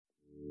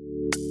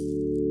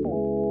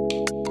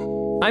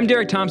I'm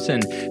Derek Thompson,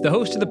 the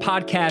host of the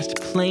podcast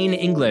Plain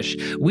English.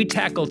 We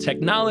tackle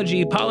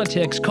technology,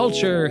 politics,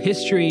 culture,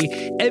 history,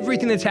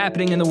 everything that's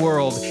happening in the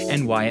world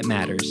and why it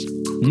matters.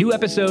 New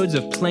episodes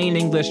of Plain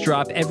English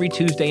drop every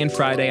Tuesday and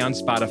Friday on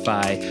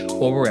Spotify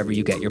or wherever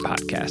you get your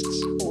podcasts.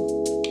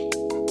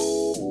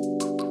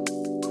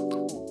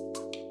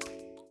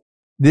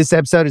 This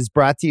episode is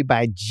brought to you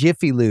by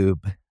Jiffy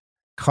Lube.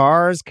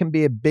 Cars can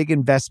be a big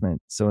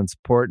investment, so it's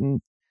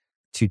important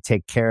to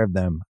take care of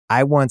them.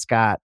 I once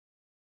got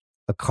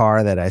a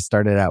car that I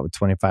started out with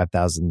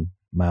 25,000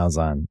 miles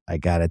on. I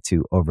got it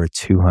to over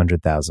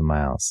 200,000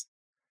 miles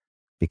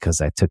because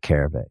I took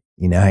care of it.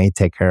 You know how you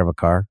take care of a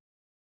car?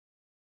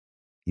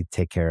 You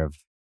take care of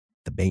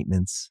the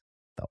maintenance,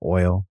 the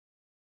oil,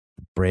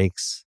 the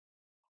brakes,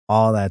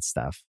 all that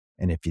stuff.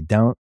 And if you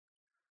don't,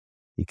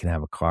 you can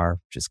have a car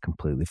just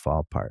completely fall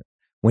apart.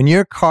 When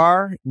your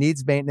car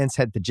needs maintenance,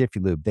 head to Jiffy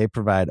Lube. They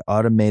provide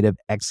automotive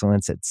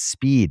excellence at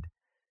speed.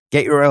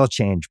 Get your oil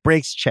change,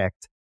 brakes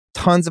checked,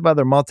 tons of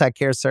other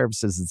multi-care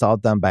services. It's all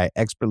done by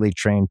expertly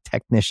trained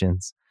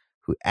technicians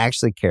who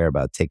actually care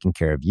about taking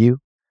care of you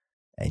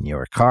and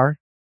your car.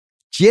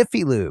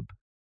 Jiffy Lube,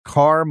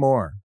 car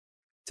more.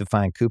 To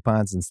find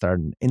coupons and start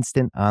an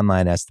instant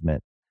online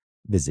estimate,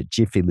 visit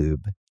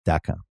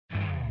jiffylube.com.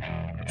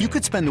 You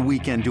could spend the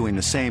weekend doing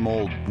the same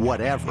old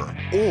whatever,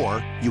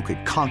 or you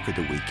could conquer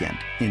the weekend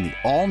in the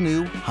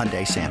all-new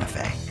Hyundai Santa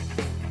Fe.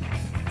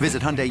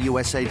 Visit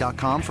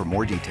HyundaiUSA.com for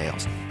more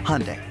details.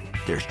 Hyundai,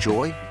 there's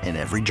joy in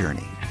every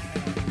journey.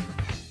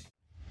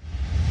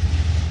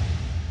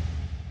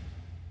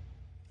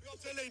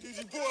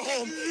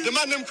 The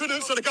man them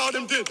couldn't, so the girl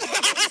them did.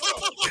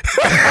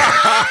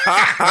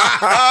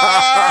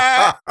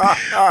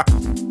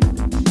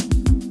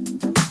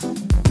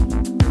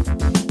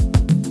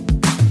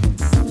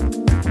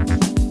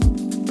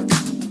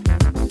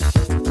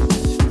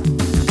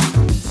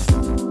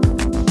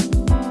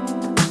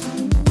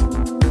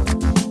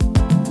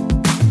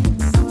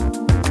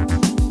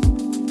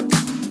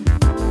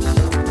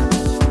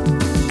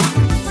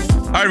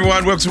 Hi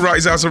everyone, welcome to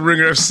Wrighty's House of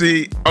Ringer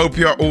FC. Hope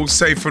you're all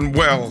safe and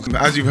well.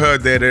 As you've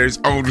heard there is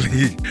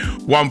only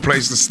one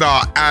place to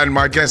start, and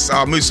my guests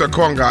are Musa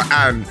Kwanga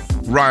and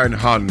Ryan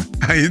Hunn.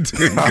 How you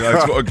doing,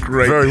 guys? What a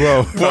great, very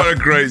well. What a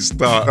great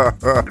start.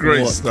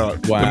 Great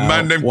start. Wow. The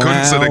man them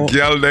couldn't, so the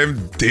girl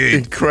them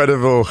did.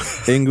 Incredible.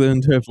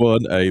 England have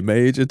won a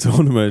major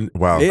tournament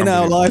in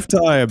our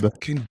lifetime.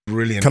 Fucking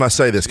brilliant. Can I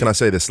say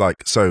this?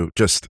 Like, so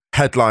just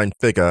headline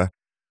figure,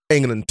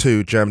 England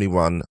 2, Germany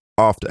 1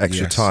 after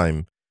extra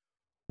time.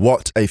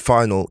 What a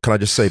final. Can I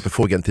just say,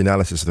 before we get into the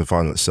analysis of the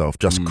final itself,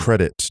 just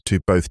credit to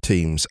both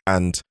teams,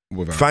 and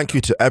thank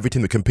you to every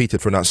team that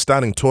competed for an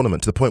outstanding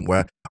tournament, to the point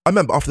where I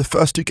remember after the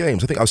first two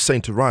games, I think I was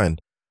saying to Ryan,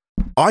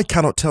 I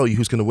cannot tell you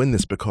who's going to win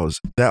this because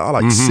there are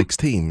like 6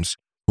 teams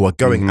who are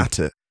going at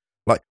it.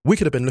 Like, we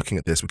could have been looking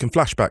at this. We can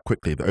flash back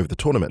quickly over the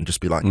tournament and just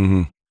be like,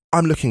 I'm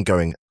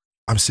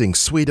seeing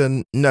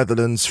Sweden,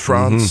 Netherlands,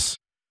 France,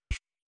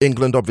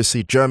 England,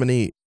 obviously,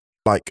 Germany,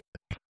 like,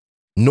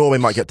 Norway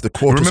might get to the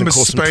quarters. Remember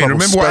Spain?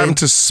 Remember what happened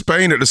to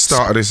Spain at the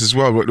start of this as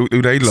well?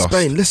 Who they lost?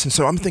 Spain. Listen,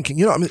 so I'm thinking,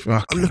 you know, I'm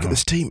looking at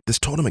this team, this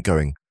tournament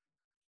going.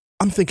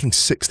 I'm thinking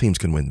 6 teams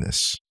can win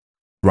this,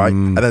 right?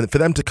 And then for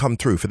them to come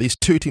through, for these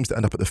 2 teams to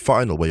end up at the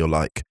final, where you're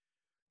like,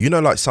 you know,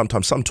 like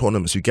sometimes some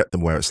tournaments you get them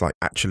where it's like,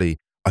 actually,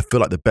 I feel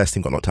like the best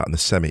team got knocked out in the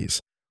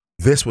semis.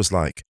 This was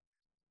like,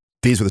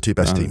 these were the 2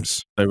 best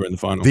teams. They were in the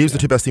final. These were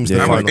the 2 best teams in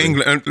the final.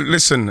 England. And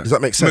listen, does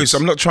that make sense? Moose,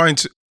 I'm not trying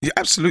to. Yeah,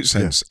 absolute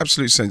sense.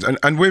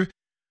 And we're.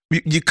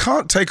 You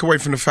can't take away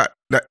from the fact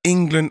that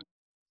England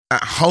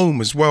at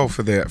home as well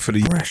for the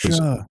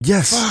pressure.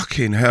 Yes,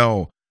 fucking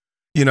hell,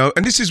 you know.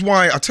 And this is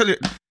why I tell you,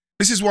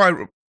 this is why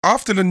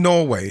after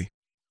Norway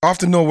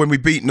when we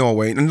beat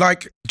Norway, and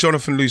like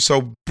Jonathan Liu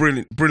so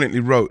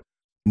brilliantly wrote,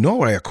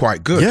 Norway are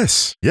quite good.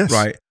 Yes,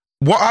 right.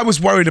 What I was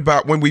worried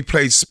about when we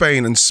played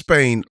Spain, and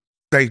Spain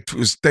they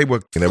were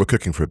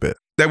cooking for a bit.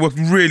 They were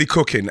really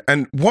cooking,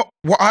 and what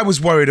I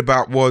was worried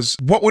about was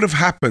what would have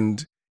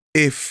happened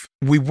if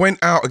we went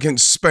out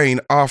against Spain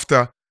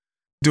after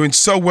doing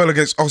so well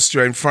against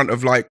Austria in front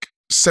of like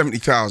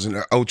 70,000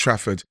 at Old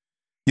Trafford.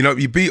 You know,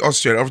 you beat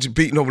Austria, obviously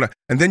beat Norway,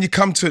 and then you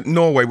come to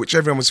Norway, which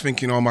everyone was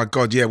thinking, oh my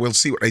God, yeah, we'll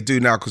see what they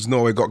do now because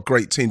Norway got a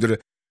great team.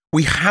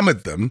 We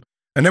hammered them,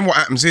 and then what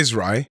happens is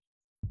that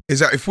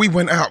if we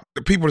went out,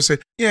 people would say,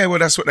 yeah, well,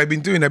 that's what they've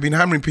been doing. They've been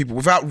hammering people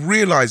without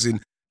realising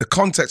the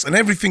context and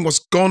everything what's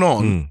gone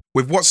on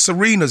with what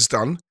Serena's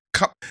done.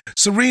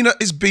 Serena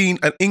has been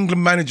an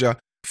England manager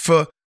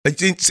for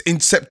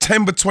in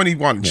September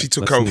 21, she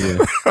took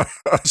over.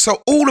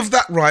 So all of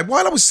that, right?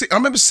 While I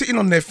remember sitting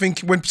on there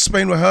thinking, when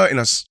Spain were hurting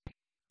us, I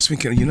was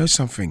thinking, you know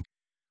something?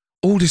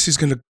 All this is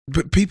going to,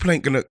 but people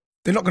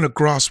they're not going to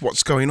grasp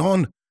what's going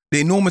on, the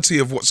enormity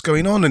of what's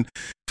going on. And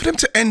for them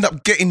to end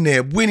up getting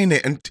there, winning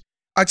it, and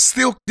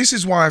this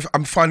is why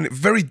I'm finding it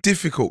very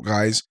difficult,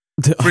 guys,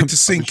 for it to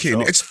sink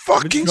in. It's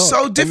fucking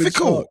so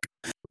difficult.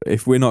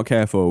 If we're not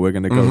careful, we're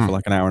going to go for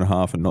like an hour and a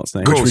half and not say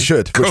anything. Which we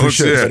should.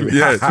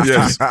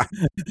 Yes.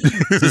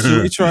 So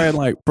should we try and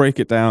like break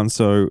it down?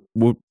 So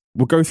we'll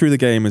we'll go through the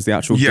game as the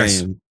actual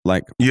game,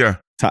 like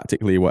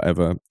tactically,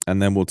 whatever,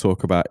 and then we'll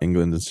talk about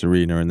England and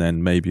Serena, and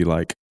then maybe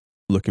like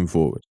looking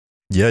forward.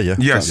 Yeah.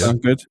 Yes,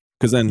 sound good.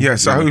 Because then,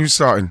 so who's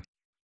starting?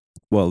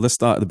 Well, let's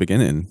start at the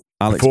beginning.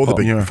 Alex before Pop,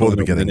 the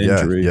beginning,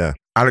 injury.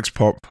 Alex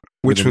Pop,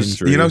 which was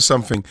injury, you know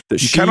something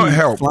that you cannot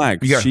help.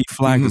 She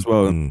flagged as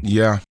well.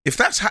 Yeah, if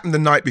that's happened the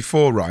night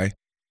before, right,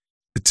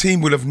 the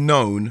team will have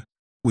known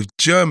with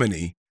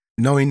Germany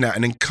knowing that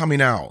and then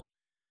coming out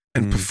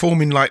and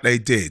performing like they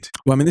did.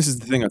 Well, I mean, this is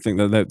the thing. I think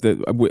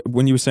that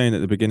when you were saying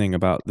at the beginning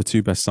about the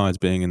two best sides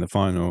being in the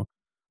final,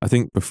 I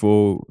think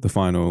before the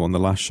final on the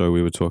last show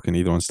we were talking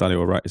either on Stadio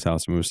or Wright's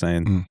House, and we were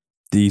saying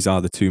these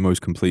are the two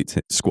most complete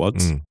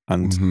squads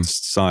and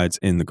sides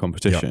in the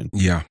competition.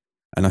 Yeah.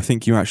 And I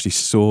think you actually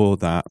saw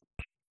that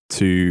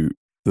to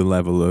the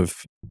level of,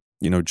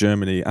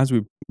 Germany, as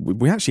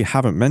we actually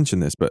haven't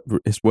mentioned this, but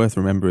it's worth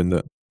remembering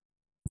that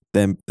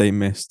they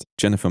missed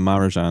Jennifer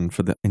Marajan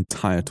for the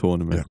entire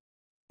tournament. Yeah.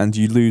 And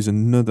you lose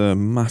another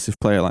massive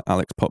player like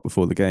Alex Pop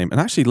before the game. And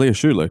actually Leah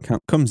Schuler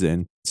comes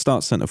in,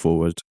 starts centre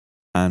forward,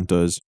 and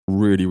does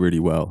really, really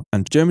well.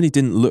 And Germany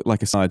didn't look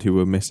like a side who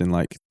were missing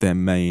like their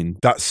main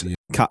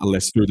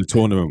catalyst through the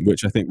tournament,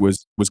 which I think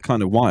was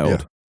kind of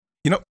wild.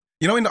 Yeah.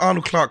 You know, in the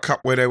Arnold Clark Cup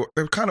where they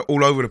were kind of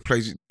all over the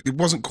place. It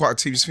wasn't quite a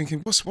team. Just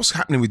thinking, what's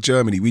happening with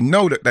Germany? We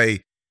know that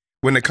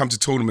when they come to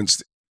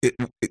tournaments,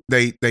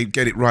 they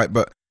get it right.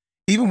 But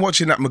even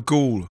watching that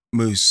McGool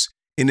Moose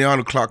in the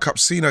Arnold Clark Cup,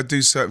 seeing her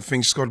do certain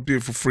things, she's got a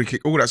beautiful free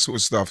kick, all that sort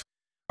of stuff.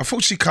 I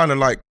thought she kind of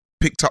like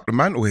picked up the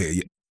mantle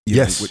here.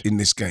 Know, in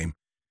this game.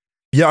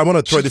 Yeah, I want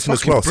to throw this in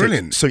as well.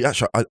 Brilliant. So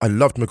actually, I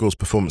loved McGool's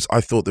performance.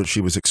 I thought that she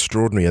was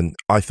extraordinary, and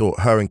I thought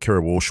her and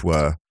Kira Walsh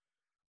were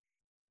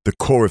the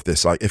core of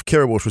this. Like, if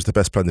Kira Walsh was the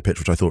best player in the pitch,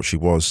 which I thought she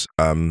was,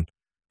 and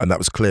that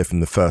was clear from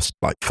the first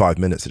 5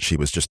 minutes that she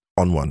was just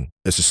on one.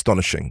 It's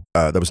astonishing.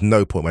 There was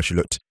no point where she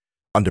looked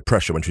under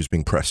pressure when she was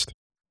being pressed.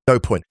 No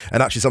point.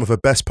 And actually, some of her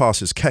best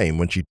passes came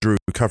when she drew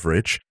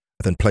coverage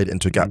and then played it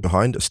into a gap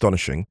behind.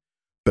 Astonishing.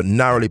 But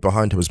narrowly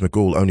behind her was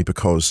McGool, only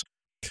because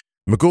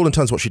McGool, in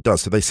terms of what she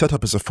does, so they set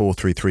up as a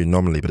 4-3-3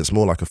 nominally, but it's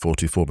more like a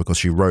 4-2-4 because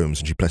she roams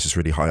and she places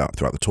really high up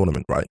throughout the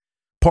tournament, right?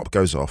 Pop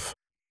goes off.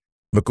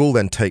 McGool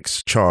then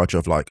takes charge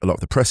of a lot of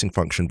the pressing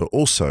function, but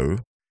also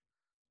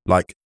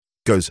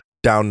goes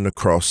down and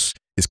across,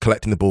 is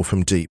collecting the ball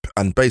from deep.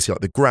 And basically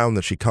the ground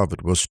that she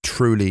covered was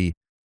truly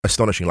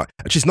astonishing.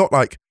 And she's not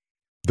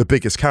the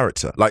biggest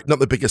character, not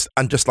the biggest.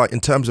 And just in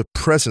terms of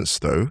presence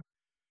though,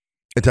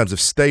 in terms of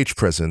stage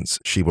presence,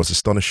 she was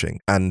astonishing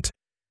and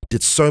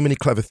did so many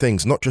clever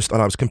things, not just,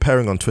 and I was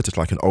comparing on Twitter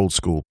to an old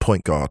school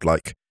point guard,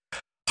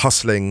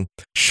 hustling,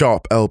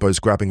 sharp elbows,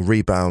 grabbing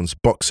rebounds,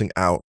 boxing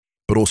out,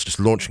 but also just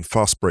launching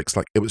fast breaks.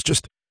 It was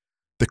just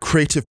the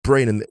creative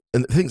brain and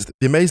the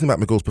amazing about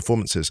McGool's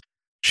performances,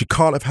 she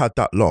can't have had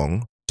that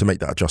long to make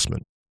that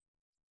adjustment.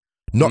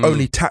 Not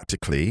only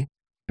tactically,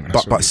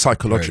 but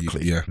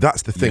psychologically. Yeah.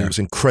 That's the thing that was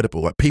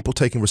incredible. People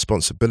taking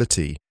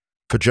responsibility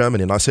for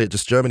Germany, and I say it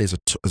just Germany as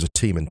a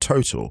team in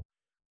total,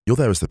 you're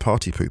there as the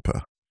party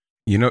pooper.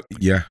 You're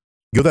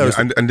there,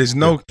 and there's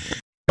no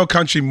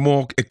country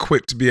more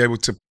equipped to be able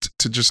to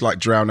just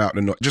drown out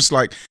the noise, just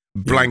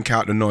blank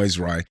out the noise,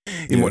 right?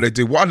 In what they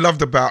do. What I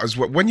loved about is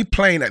when you're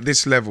playing at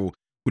this level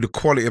with the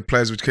quality of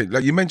players, which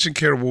you mentioned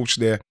Kira Walsh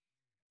there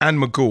and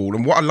McGool,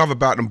 and what I love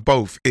about them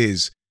both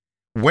is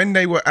when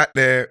they were at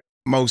their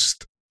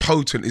most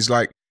potent is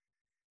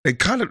they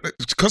kind of,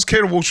 because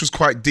Kira Walsh was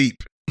quite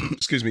deep.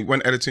 Excuse me,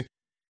 when Ellerton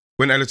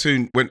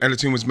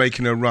was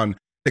making her run,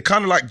 they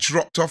kind of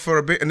dropped off her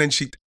a bit, and then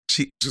she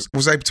just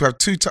was able to have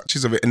 2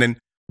 touches of it, and then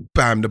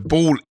bam, the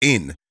ball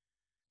in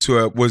to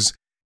her was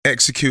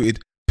executed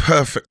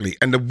perfectly.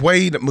 And the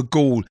way that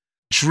McGool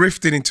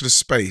drifted into the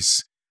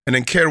space and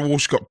then Kira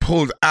Walsh got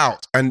pulled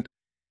out, and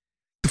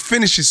the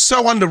finish is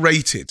so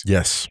underrated.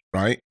 Yes.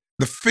 Right?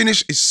 The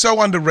finish is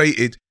so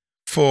underrated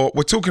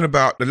we're talking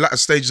about the latter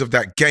stages of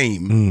that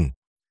game,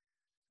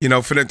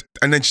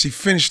 and then she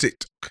finished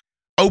it,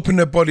 opened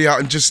her body out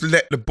and just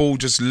let the ball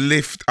just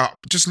lift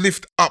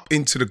up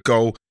into the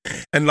goal.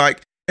 And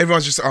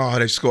everyone's just,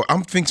 they scored.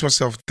 I'm thinking to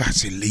myself,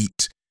 that's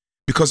elite.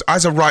 Because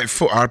as a right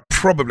foot, I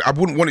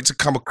wouldn't want it to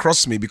come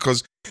across me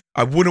because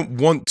I wouldn't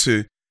want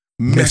to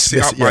mess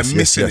it up by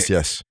missing it.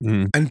 Yes.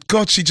 And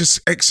God, she just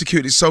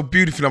executed it so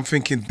beautifully. I'm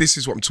thinking, this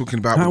is what I'm talking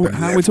about. How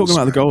are we talking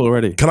about the goal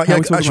already?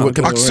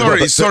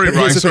 Sorry,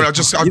 Ryan. Sorry, I've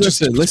just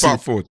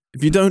sparked forward.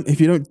 If you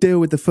don't deal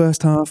with the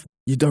first half,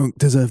 you don't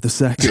deserve the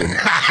second.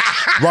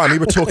 Ryan, we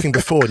were talking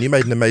before, and you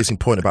made an amazing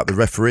point about the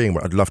refereeing.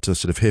 Where I'd love to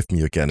sort of hear from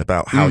you again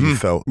about how you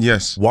felt,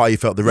 why you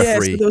felt the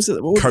referee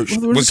coach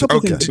was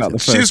okay.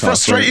 She was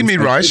frustrating me,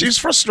 right? She was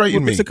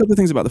frustrating me. There's a couple of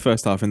things about the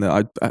first half in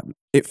that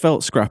it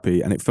felt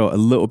scrappy and it felt a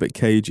little bit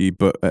cagey,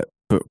 but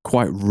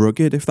quite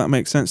rugged, if that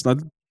makes sense.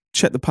 And I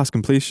checked the pass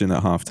completion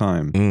at half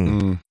time,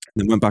 and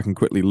then went back and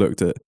quickly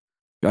looked at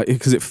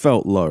because it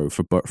felt low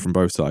from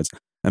both sides.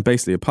 And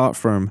basically, apart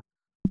from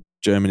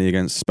Germany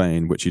against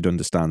Spain, which you'd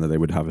understand that they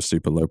would have a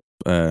super low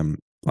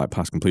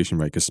pass completion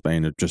rate because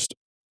Spain had just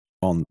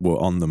were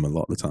on them a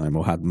lot of the time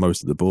or had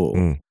most of the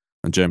ball.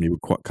 and Germany were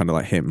quite kind of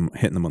like hitting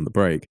them on the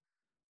break.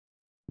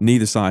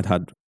 Neither side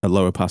had a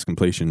lower pass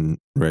completion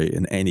rate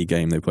in any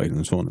game they played in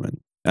the tournament.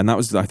 And that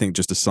was, I think,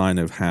 just a sign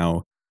of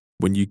how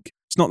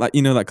it's not like,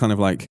 that kind of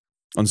like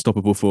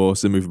unstoppable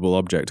force, immovable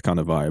object kind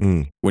of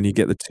vibe. When you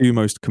get the two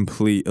most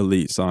complete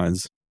elite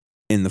sides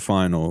in the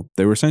final,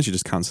 they were essentially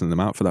just cancelling them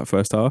out for that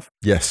first half.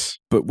 Yes.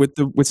 But with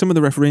some of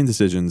the refereeing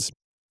decisions,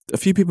 a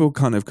few people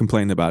kind of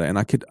complained about it, and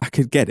I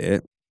could get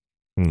it.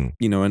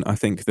 And I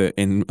think that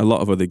in a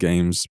lot of other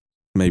games,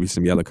 maybe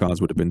some yellow cards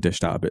would have been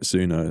dished out a bit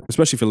sooner,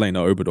 especially for Lena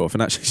Oberdorf.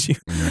 And actually,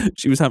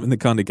 she was having the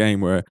kind of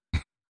game where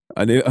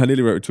I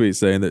nearly wrote a tweet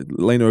saying that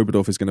Lena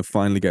Oberdorf is going to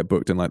finally get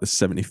booked in like the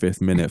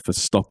 75th minute for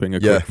stopping a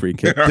quick free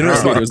kick. You know,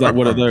 it was like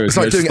one of those. It's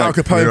like doing Al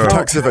Capone for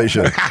tax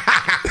evasion.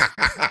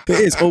 It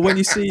is. Or when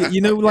you see,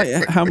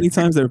 like how many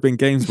times there have been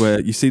games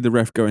where you see the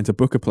ref go into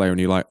book a player and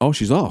you're like, oh,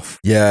 she's off.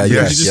 Yeah, you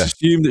just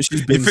assume that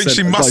she's been. You think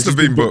she must have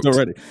been booked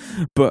already.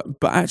 But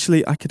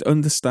actually, I could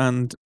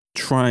understand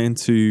trying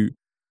to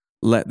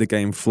let the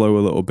game flow a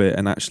little bit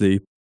and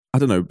actually, I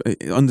don't know,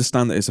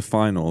 understand that it's a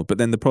final. But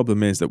then the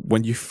problem is that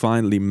when you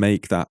finally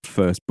make that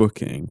first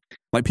booking,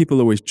 like people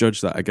always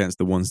judge that against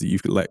the ones that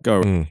you've let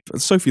go.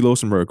 Sophie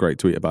Lawson wrote a great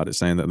tweet about it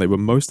saying that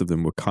most of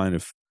them were kind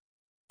of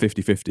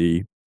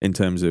 50-50 in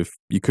terms of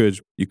you could,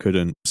 you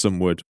couldn't, some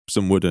would,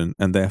 some wouldn't,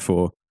 and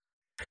therefore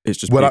it's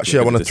just. Well, actually,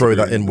 I want to throw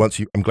that in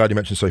I'm glad you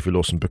mentioned Sophie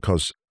Lawson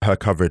because her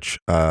coverage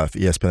for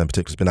ESPN in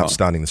particular has been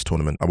outstanding this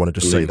tournament. I want to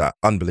just say that.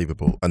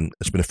 Unbelievable. And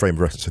it's been a frame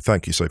of reference. So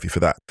thank you, Sophie, for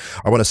that.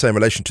 I want to say in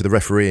relation to the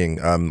refereeing,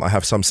 I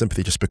have some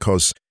sympathy just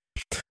because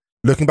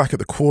looking back at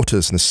the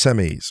quarters and the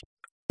semis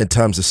in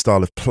terms of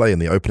style of play and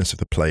the openness of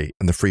the play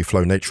and the free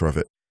flow nature of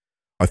it,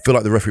 I feel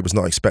like the referee was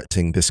not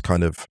expecting this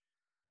kind of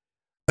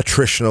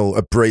attritional,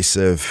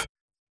 abrasive,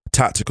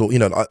 tactical.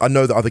 I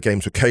know that other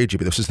games were cagey,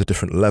 but this is the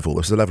different level.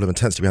 This is a level of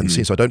intensity we hadn't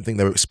seen. So I don't think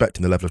they were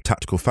expecting the level of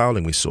tactical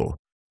fouling we saw.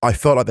 I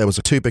felt like there was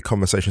two big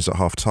conversations at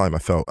half time. I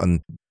felt,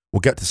 and we'll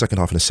get to the second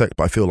half in a sec,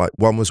 but I feel like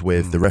one was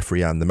with the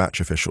referee and the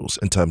match officials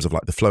in terms of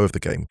like the flow of the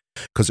game,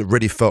 because it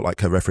really felt like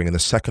her refereeing in the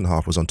second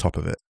half was on top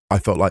of it. I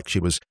felt like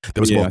there was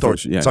more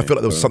authority. So I feel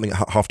like there was something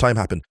at half time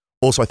happened.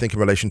 Also, I think in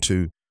relation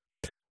to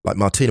like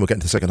Martina, we'll get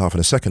into the second half in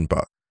a second,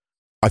 but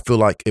I feel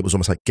like it was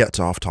almost like get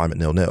to half time at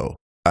 0-0.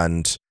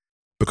 And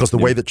because the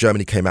way that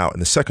Germany came out in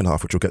the second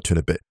half, which we'll get to in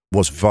a bit,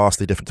 was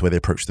vastly different to the way they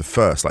approached the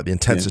first, like the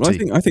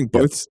intensity. Well, I think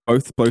both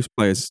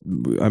players,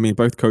 I mean,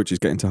 both coaches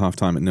getting to half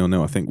time at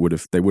 0-0, I think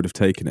they would have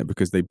taken it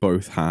because they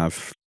both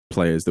have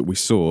players that we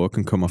saw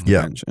can come off the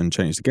bench and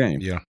change the game.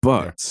 Yeah.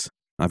 But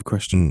I have a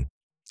question.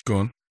 Go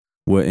on.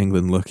 Were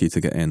England lucky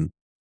to get in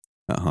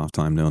at half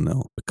time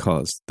 0-0?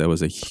 Because there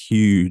was a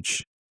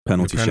huge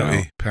penalty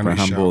shot for a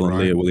handball and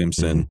Leah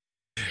Williamson,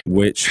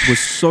 which was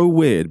so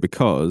weird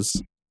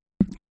because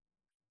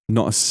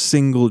not a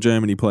single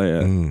Germany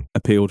player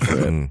appealed for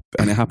it, and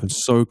it happened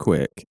so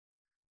quick.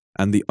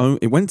 And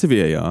it went to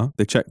VAR.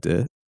 They checked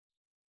it,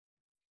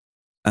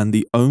 and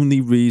the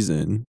only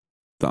reason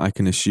that I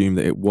can assume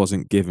that it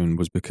wasn't given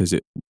was because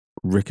it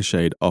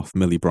ricocheted off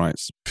Millie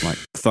Bright's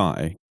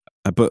thigh.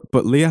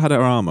 But Leah had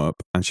her arm up,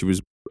 and she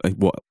was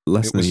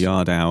less than a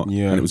yard out,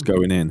 and it was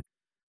going in.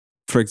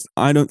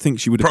 I don't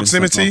think she would have been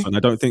sent off, and I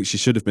don't think she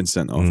should have been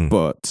sent off.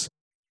 But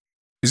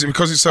is it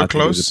because it's so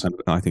close?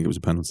 I think it was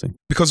a penalty.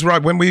 Because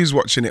when we was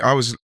watching it, I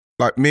was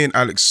like, me and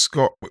Alex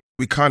Scott,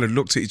 we kind of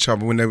looked at each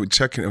other when they were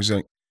checking it. I was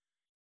like,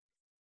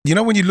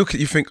 when you look at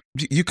it, you think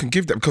you can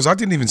give that, because I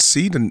didn't even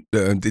see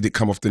did it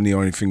come off the knee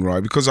or anything,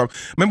 right? Because I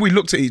remember we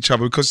looked at each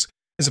other because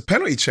it's a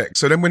penalty check.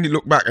 So then when you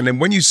look back and then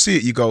when you see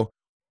it, you go,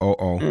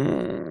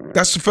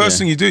 that's the first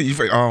thing you do. You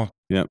think,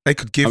 they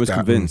could give that. I was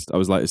convinced. I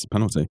was like, it's a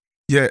penalty.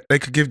 Yeah, they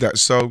could give that.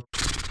 So.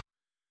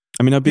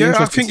 I mean, I'd be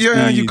interested.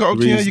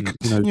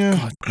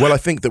 Well, I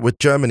think that with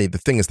Germany, the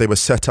thing is they were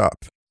set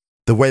up,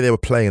 the way they were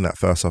playing in that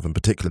first half in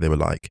particular, they were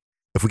like,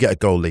 if we get a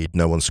goal lead,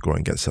 no one's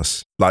scoring against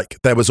us. Like,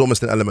 there was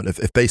almost an element of,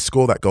 if they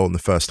score that goal in the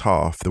first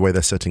half, the way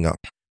they're setting up,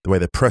 the way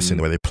they're pressing,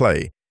 the way they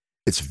play,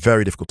 it's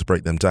very difficult to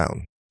break them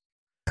down.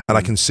 And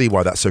I can see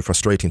why that's so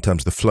frustrating in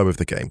terms of the flow of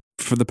the game.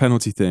 For the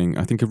penalty thing,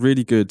 I think a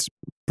really good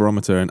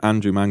barometer, and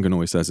Andrew Mangan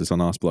always says this on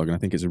our blog, and I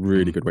think it's a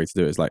really good way to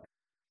do it, is like,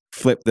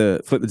 flip the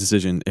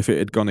decision if it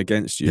had gone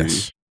against you,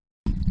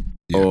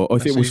 or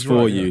if it was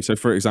for you. So,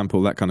 for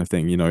example, that kind of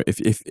thing.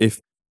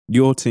 If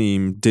your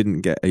team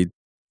didn't get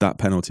that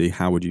penalty,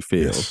 how would you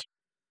feel? Yes.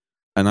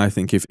 And I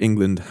think if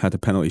England had a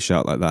penalty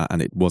shout like that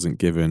and it wasn't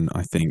given,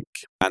 I think,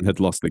 and had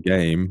lost the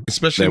game,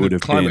 especially in the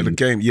climate of the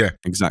game,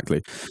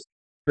 exactly.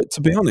 But to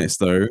be honest,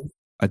 though,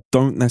 I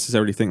don't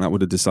necessarily think that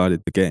would have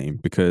decided the game,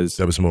 because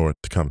there was more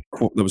to come.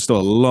 There was still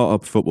a lot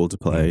of football to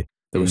play.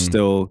 There was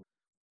still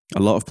a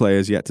lot of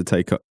players yet to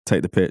take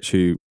the pitch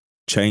who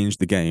changed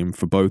the game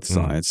for both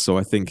sides. So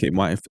I think it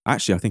might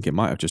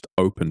have just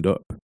opened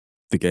up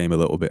the game a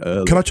little bit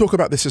early. Can I talk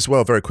about this as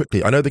well very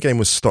quickly? I know the game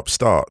was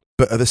stop-start,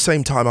 but at the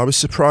same time, I was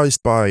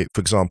surprised by,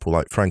 for example,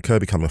 like Fran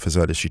Kirby coming off as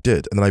early as she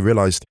did. And then I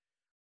realised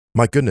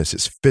my goodness,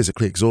 it's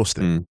physically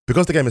exhausting.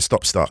 Because the game is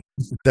stop-start,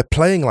 they're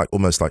playing like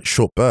almost like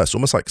short bursts,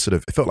 almost like sort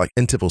of, it felt like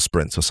interval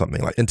sprints or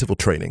something, like interval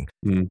training.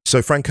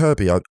 So Fran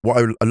Kirby,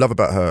 what I love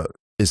about her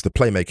is the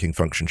playmaking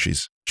function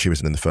she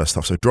was in the first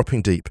half. So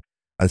dropping deep,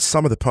 and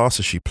some of the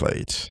passes she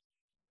played,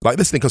 like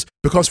this thing,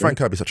 because Fran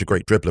Kirby is such a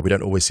great dribbler, we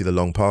don't always see the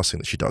long passing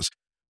that she does.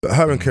 But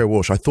her and Keira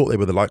Walsh, I thought they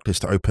were the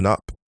likeliest to open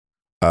up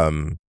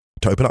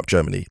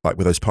Germany, like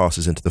with those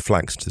passes into the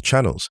flanks, into the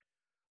channels.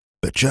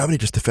 But Germany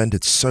just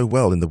defended so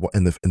well in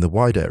the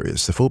wide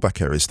areas, the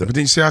fullback areas. But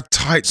didn't you see how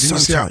tight? Didn't you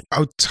see how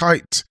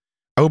tight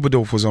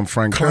Oberdorf was on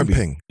Frank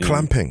Kirby?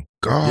 Clamping.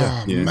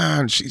 God,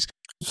 man, she's.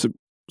 So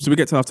we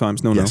get to half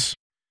times. No.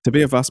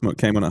 Tabia Vasmut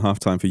came on at half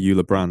time for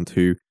Eula Brand,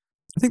 who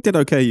I think did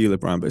okay. Eula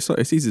Brand, but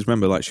it's easy to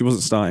remember. Like, she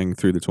wasn't starting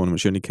through the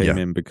tournament. She only came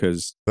in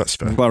because that's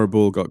fair. Clara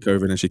Ball got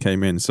COVID and she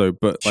came in. So,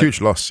 but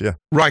huge loss. Yeah.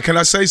 Right. Can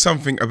I say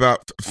something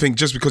about? I think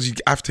just because you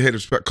have to hit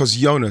it, because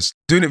Jonas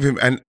doing it with him,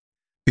 and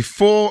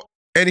before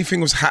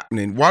anything was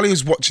happening, while he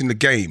was watching the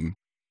game,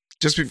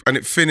 and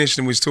it finished,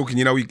 and we was talking,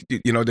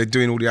 they're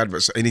doing all the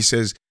adverts, and he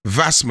says,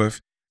 Vasmuth,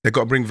 they've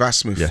got to bring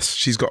Vasmuth. Yes.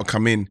 She's got to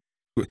come in.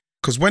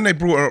 Because when they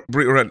brought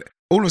her in,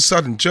 all of a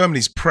sudden,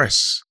 Germany's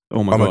press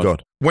oh my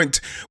God. went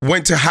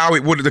to how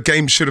the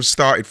game should have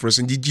started for us.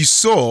 And you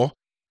saw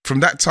from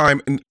that time,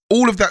 and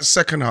all of that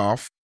second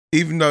half,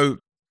 even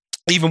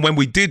when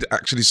we did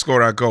actually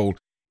score our goal,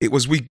 it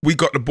was we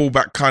got the ball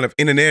back kind of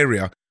in an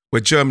area where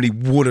Germany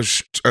would have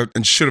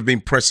and should have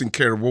been pressing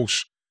Keira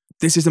Walsh.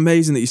 This is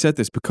amazing that you said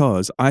this,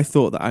 because I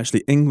thought that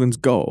actually England's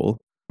goal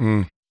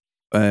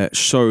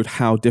showed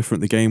how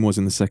different the game was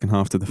in the second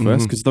half to the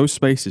first, because those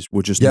spaces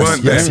were just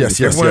weren't there.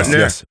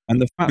 Yes.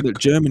 And the fact that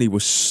Germany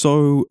was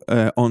so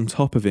on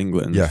top of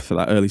England for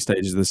that early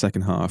stages of the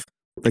second half,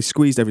 they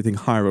squeezed everything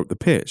higher up the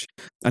pitch.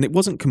 And it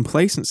wasn't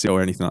complacency or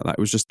anything like that.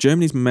 It was just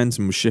Germany's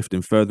momentum was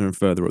shifting further and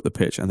further up the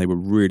pitch, and they were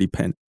really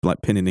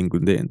pinning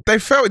England in. They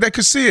felt it. They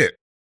could see it.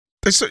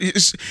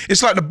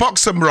 It's like the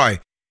boxer, Mariah.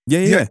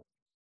 Yeah.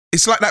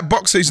 It's like that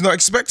boxer who's not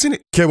expecting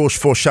it. Keira Walsh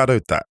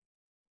foreshadowed that.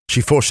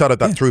 She foreshadowed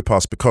that through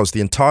pass, because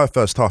the entire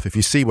first half, if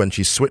you see when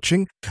she's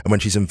switching and when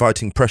she's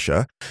inviting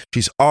pressure,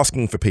 she's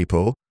asking for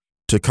people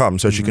to come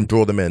so she can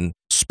draw them in,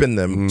 spin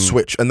them,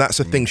 switch. And that's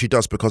a thing she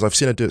does, because I've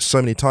seen her do it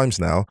so many times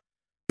now,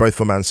 both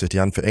for Man City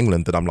and for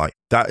England, that I'm like,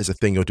 that is a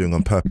thing you're doing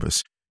on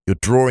purpose. You're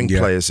drawing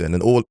players in,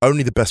 and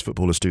only the best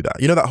footballers do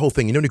that. You know that whole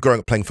thing, when you're growing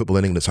up playing football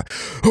in England, it's like,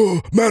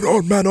 oh,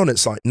 man on.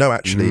 It's like, no,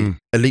 actually,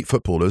 elite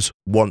footballers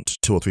want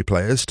 2 or 3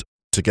 players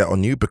to get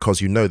on you,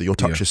 because you know that your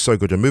touch is so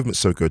good, your movement's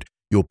so good,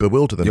 you'll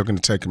bewilder them. You're going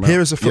to take them out. Here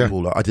as a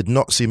footballer, I did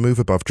not see move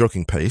above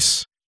jogging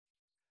pace,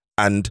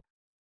 and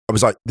I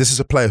was like, this is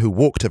a player who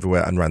walked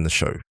everywhere and ran the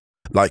show.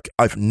 Like,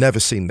 I've never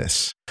seen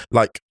this.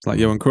 Like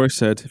Johan Cruyff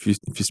said, if you're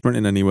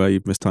sprinting anywhere,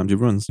 you've mistimed your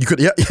runs. You could,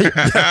 yeah.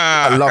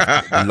 I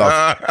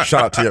love.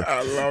 Shout out to you.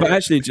 But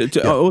actually,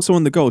 also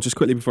on the goal, just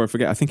quickly before I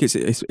forget, I think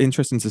it's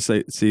interesting to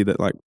see that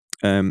like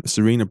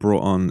Serena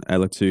brought on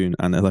Ella Toone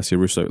and Alessia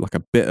Russo like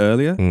a bit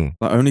earlier,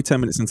 like only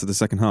 10 minutes into the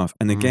second half.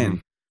 And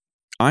again,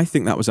 I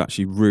think that was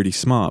actually really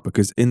smart,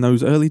 because in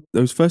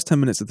those first 10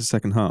 minutes of the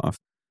second half,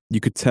 you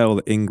could tell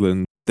that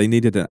England, they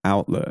needed an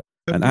outlet.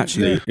 And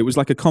actually, it was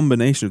like a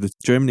combination of the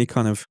Germany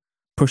kind of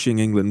pushing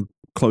England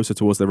closer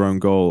towards their own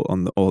goal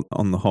on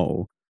the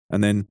whole,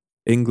 and then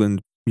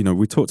England.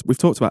 We've talked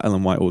about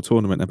Ellen White all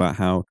tournament about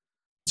how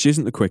she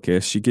isn't the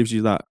quickest. She gives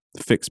you that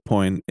fixed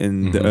point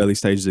in the early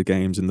stages of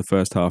games in the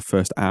first half,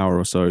 first hour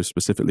or so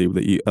specifically,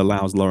 that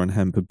allows Lauren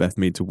Hemp and Beth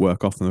Mead to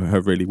work off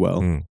her really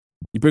well.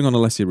 You bring on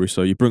Alessia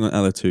Russo, you bring on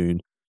Ella Toone,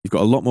 you've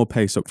got a lot more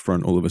pace up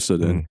front all of a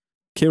sudden.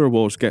 Keira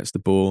Walsh gets the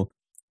ball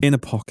in a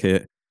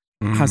pocket.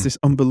 Has this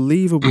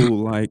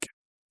unbelievable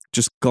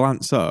just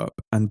glance up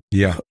and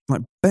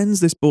bends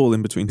this ball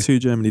in between 2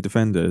 Germany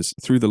defenders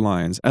through the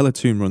lines. Ella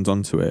Toone runs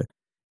onto it.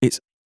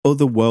 It's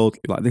otherworldly.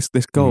 Like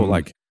this goal.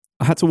 Like,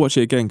 I had to watch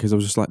it again because I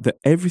was just like,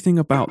 everything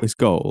about this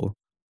goal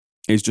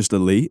is just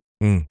elite.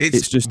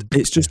 It's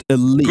just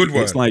elite. Good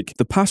word. It's like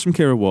the pass from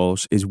Keira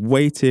Walsh is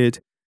weighted,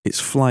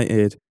 it's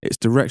flighted, it's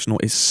directional,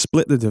 it's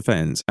split the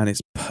defense, and it's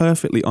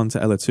perfectly onto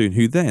Ella Toone,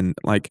 who then,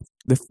 like,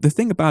 the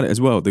thing about it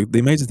as well, the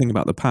amazing thing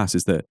about the pass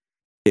is that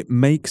it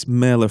makes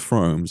Mela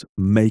Fromes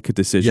make a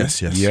decision.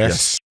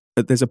 Yes.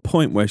 There's a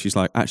point where she's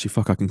like, actually,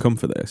 fuck, I can come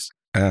for this.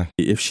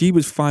 If she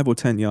was 5 or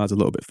 10 yards a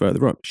little bit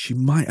further up, she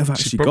might have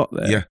actually got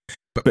there. Yeah.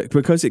 But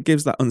because it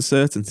gives that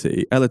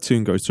uncertainty, Ella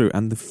Toone goes through,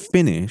 and the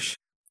finish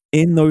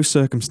in those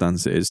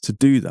circumstances to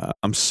do that,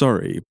 I'm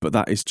sorry, but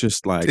that is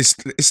just like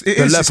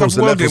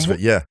the levels of it.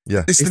 Yeah.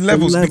 It's the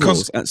levels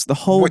because it's the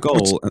whole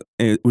goal.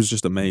 It was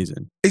just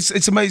amazing.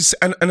 It's amazing,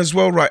 and as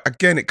well, right?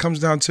 Again, it comes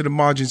down to the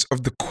margins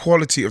of the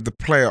quality of the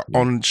player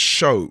on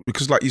show,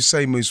 because, like you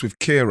say, Moose, with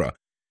Keira,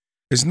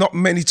 there's not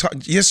many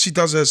times. Yes, she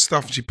does her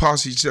stuff, she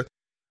passes,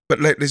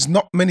 but there's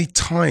not many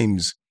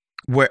times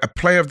where a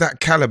player of that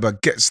caliber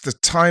gets the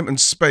time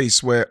and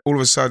space where all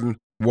of a sudden,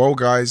 whoa,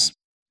 guys,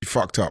 you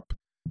fucked up.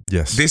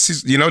 Yes. This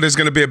is, there's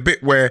going to be a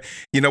bit where,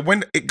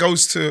 when it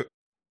goes to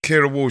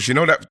Keira Walsh,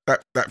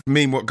 that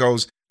meme what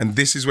goes, and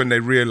this is when they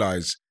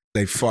realise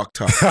they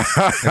fucked up.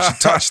 And she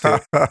touched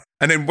it.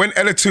 And then when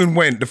Ella Toone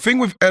went, the thing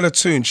with Ella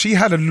Toone, she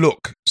had a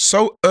look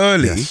so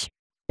early,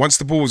 once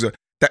the ball was that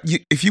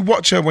if you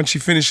watch her when she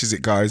finishes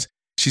it, guys,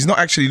 she's not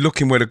actually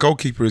looking where the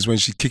goalkeeper is when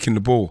she's kicking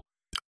the ball.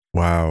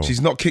 Wow.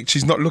 She's not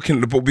looking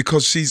at the ball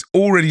because she's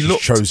already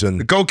looked. Chosen.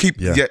 The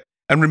goalkeeper. Yeah.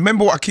 And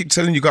remember what I keep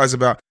telling you guys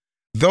about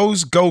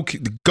those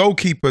the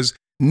goalkeepers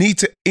need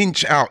to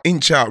inch out.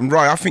 And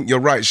right, I think you're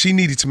right. She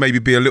needed to maybe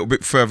be a little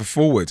bit further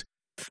forward.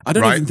 I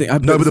don't even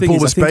think. No, but the ball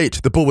was bait.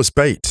 The ball was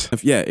bait.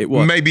 Yeah, it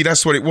was. Maybe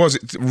that's what it was.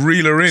 It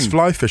reel her in. It's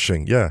fly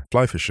fishing. Yeah,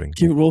 fly fishing.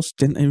 Kira Ross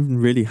didn't even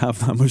really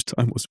have that much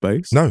time or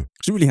space. No.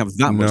 She didn't really have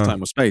that much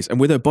time or space. And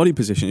with her body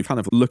position, you're kind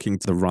of looking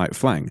to the right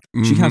flank.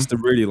 She has to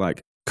really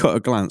cut a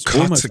glance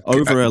almost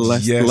over her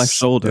left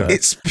shoulder.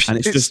 It's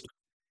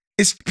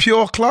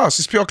pure class.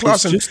 It's pure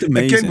class. It's just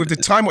amazing. Again, with the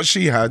time what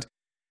she had,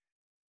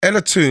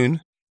 Ella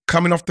Toone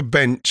coming off the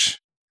bench,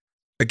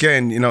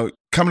 again,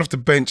 coming off the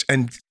bench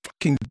and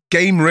fucking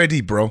game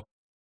ready, bro.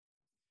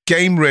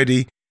 Game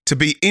ready to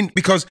be in,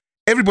 because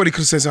everybody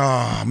could have said,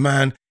 oh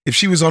man, if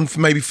she was on for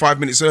maybe 5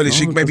 minutes earlier,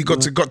 she maybe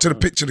got to the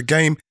pitch of the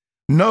game.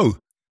 No,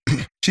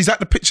 she's at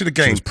the pitch of the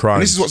game.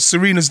 And this is what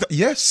Serena's done.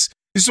 Yes,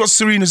 this is what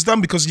Serena's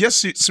done, because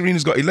yes,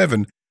 Serena's got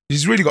 11.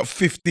 She's really got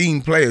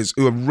 15 players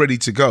who are ready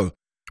to go.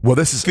 Well,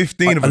 this is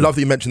 15 of them. I love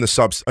that you mentioned the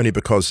subs, only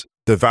because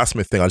the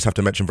Vasmith thing, I just have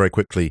to mention very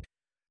quickly.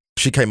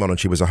 She came on and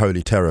she was a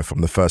holy terror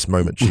from the first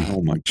moment.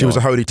 She was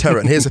a holy terror.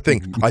 And here's the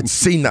thing. I'd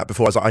seen that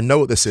before. I was like, I know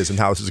what this is and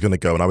how this is going to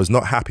go. And I was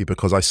not happy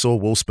because I saw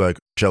Wolfsburg,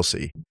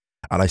 Chelsea,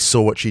 and I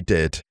saw what she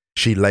did.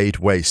 She laid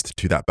waste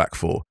to that back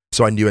four.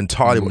 So I knew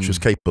entirely what she was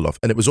capable of.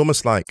 And it was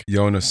almost like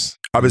Jonas.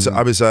 I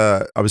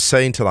was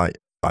saying to like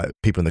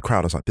people in the crowd,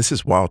 I was like, this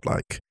is wild.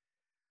 Like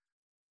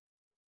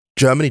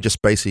Germany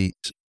just basically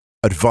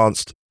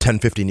advanced 10,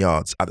 15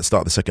 yards at the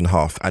start of the second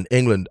half. And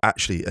England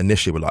actually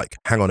initially were like,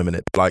 hang on a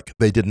minute. Like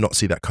they did not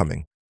see that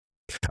coming.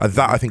 And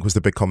that I think was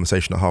the big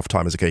conversation at half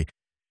time is, okay,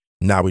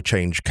 now we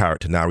change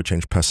character. Now we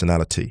change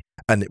personality.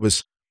 And it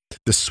was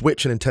the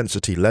switch in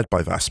intensity led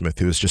by Vasmith,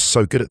 who was just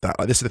so good at that.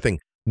 Like this is the thing.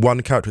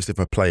 One characteristic of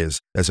her players,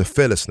 there's a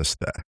fearlessness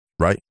there,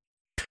 right?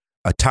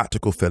 A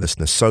tactical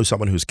fearlessness. So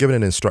someone who's given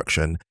an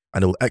instruction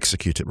and will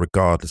execute it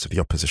regardless of the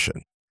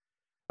opposition.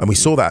 And we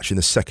saw that actually in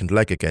the second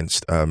leg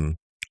against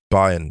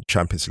Barcelona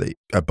Champions League,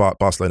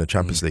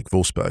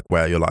 Wolfsburg,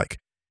 where you're like,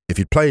 if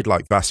you'd played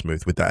like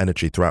Vasmuth with that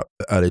energy throughout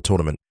the early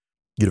tournament,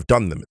 you'd have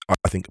done them,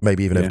 I think,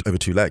 maybe even over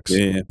 2 legs,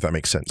 if that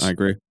makes sense. I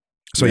agree.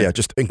 So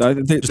just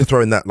to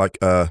throw in that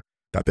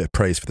that bit of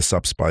praise for the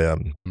subs by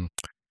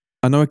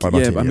I know.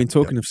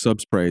 Talking of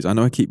subs praise, I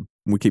know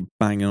we keep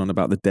banging on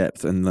about the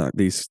depth and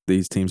these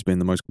teams being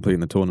the most complete in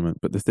the tournament.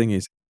 But the thing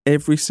is,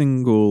 every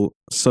single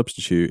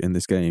substitute in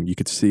this game, you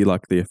could see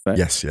like the effect.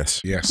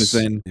 Yes. Because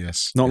then,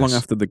 long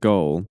after the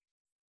goal,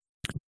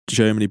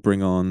 Germany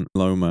bring on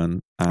Lohmann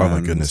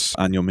and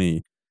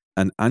Anyomi.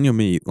 And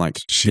Anyomi,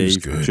 she was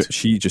good.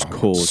 She just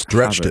caused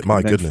stretched havoc. it.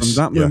 My goodness!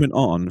 From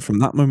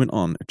that moment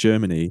on,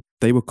 Germany,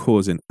 they were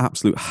causing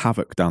absolute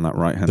havoc down that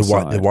right hand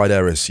side. The wide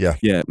areas, yeah.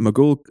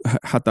 Magul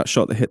had that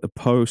shot that hit the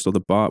post or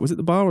the bar. Was it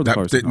the bar or the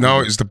post? No,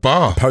 it was the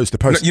bar. The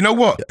post. You know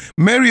what? Yeah.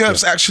 Mary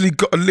Earps actually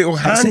got a little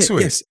hand to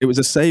it. Yes, it was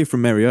a save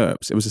from Mary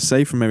Earps.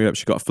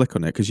 She got a flick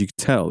on it because you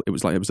could tell it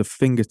was a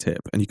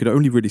fingertip, and you could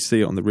only really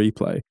see it on the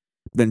replay.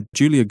 Then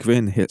Julia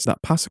Gwynn hits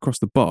that pass across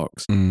the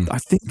box. I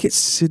think it's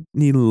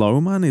Sydney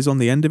Lohmann is on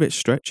the end of it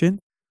stretching.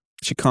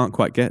 She can't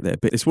quite get there.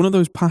 But it's one of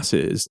those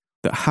passes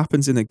that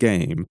happens in a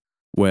game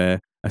where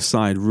a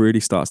side really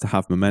starts to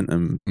have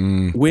momentum.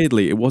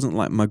 Weirdly, it wasn't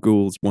like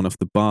Magul's one off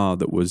the bar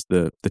that was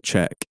the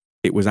check.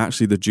 It was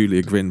actually the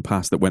Julia Gwynn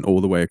pass that went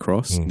all the way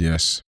across.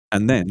 Yes.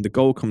 And then the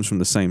goal comes from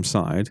the same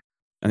side,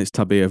 and it's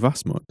Tabea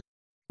Vasmut,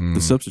 the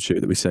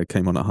substitute that we said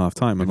came on at half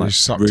time. And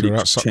sucked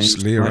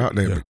Leah out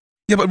there.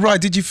 Yeah, but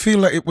right, did you feel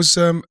like it was,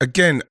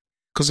 again,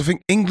 because I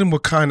think England were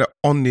kind of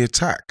on the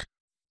attack.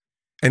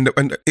 And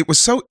it was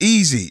so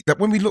easy that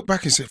when we look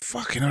back and said,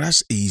 fucking hell,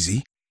 that's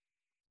easy.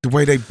 The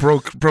way they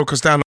broke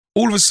us down.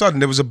 All of a sudden,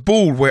 there was a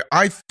ball where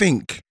I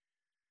think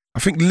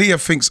Leah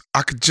thinks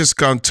I could just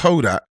go and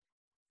toe that.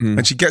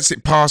 And she gets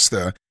it past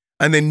her.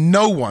 And then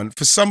no one,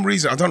 for some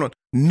reason, I don't know,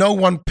 no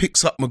one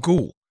picks up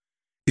Magul.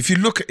 If you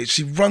look at it,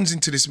 she runs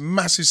into this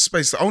massive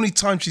space. The only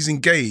time she's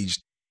engaged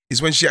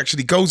is when she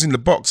actually goes in the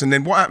box. And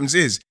then what happens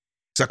is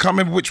I can't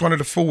remember which one of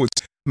the forwards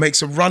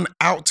makes a run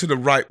out to the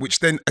right, which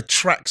then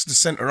attracts the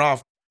centre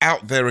half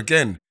out there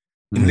again,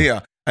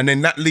 Leah. And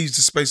then that leaves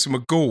the space for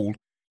Magul,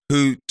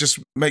 who just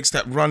makes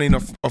that run in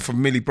off of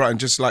Millie Bright and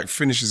just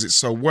finishes it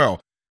so well.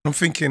 I'm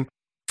thinking,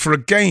 for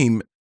a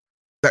game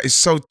that is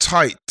so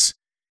tight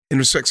in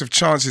respects of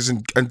chances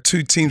and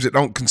two teams that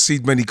don't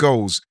concede many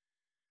goals,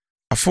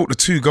 I thought the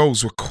 2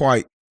 goals were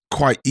quite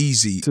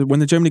easy. So when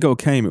the Germany goal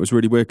came, it was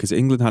really weird because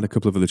England had a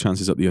couple of other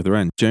chances up the other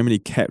end. Germany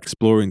kept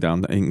exploring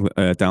down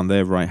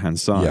their right-hand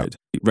side.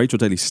 Yeah. Rachel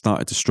Daly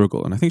started to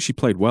struggle, and I think she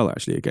played well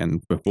actually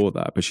again before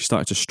that, but she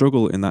started to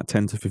struggle in that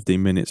 10 to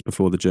 15 minutes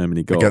before the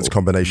Germany goal. Against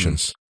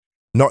combinations.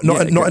 Not in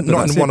that's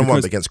one-on-one,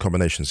 because- but against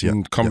combinations. Yeah,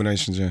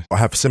 Combinations. Yeah. I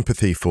have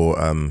sympathy for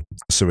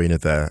Serena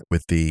there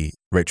with the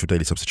Rachel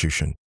Daly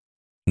substitution,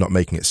 not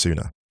making it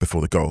sooner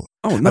before the goal.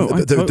 Oh no,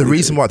 And the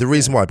reason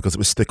why because it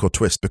was stick or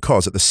twist,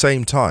 because at the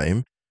same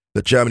time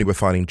that Germany were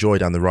finding joy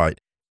down the right,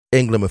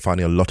 England were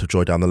finding a lot of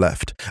joy down the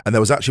left, and there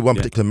was actually one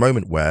particular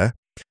moment where,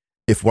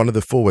 if one of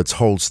the forwards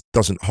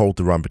doesn't hold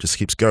the run but just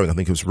keeps going, I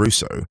think it was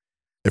Russo.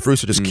 If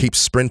Russo just keeps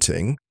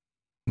sprinting,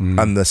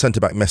 and the centre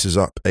back messes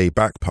up a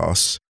back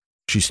pass,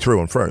 she's through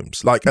on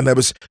Fromes. And it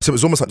was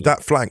almost like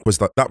that flank was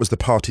that was the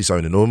party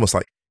zone, and almost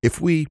like, if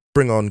we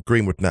bring on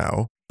Greenwood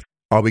now,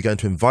 are we going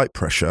to invite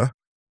pressure,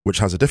 which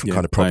has a different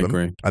kind of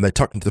problem, and they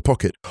tuck into the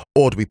pocket,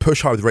 or do we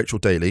push high with Rachel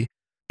Daly,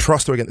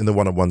 trust her again in the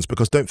one-on-ones?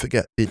 Because don't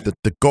forget,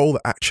 the goal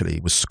that actually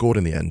was scored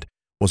in the end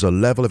was a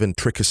level of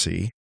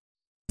intricacy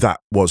that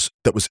was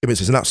it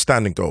was an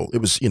outstanding goal. It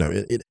was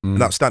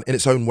an outstanding in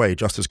its own way,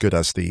 just as good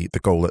as the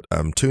goal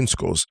that Toon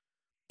scores.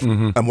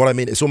 And what I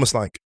mean, it's almost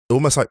like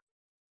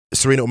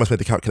Serena almost made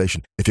the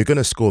calculation. If you're going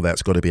to score there,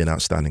 it's got to be an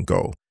outstanding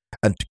goal.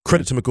 And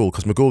credit to McGool,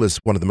 because McGool is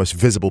one of the most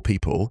visible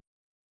people.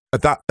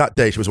 At that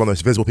day, she was one of the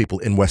most visible people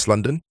in West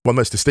London, one of the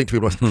most distinct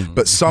people.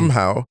 But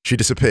somehow she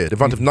disappeared in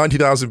front of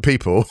 90,000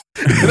 people.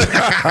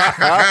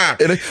 I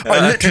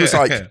literally was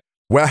like,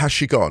 "Where has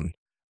she gone?"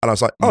 And I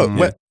was like, "Oh,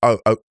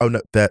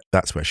 no,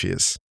 that's where she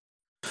is."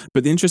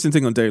 But the interesting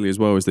thing on Daly as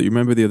well is that you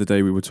remember the other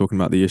day we were talking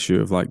about the issue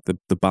of like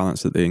the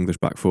balance that the English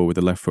back four with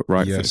the left foot,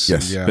 right foot.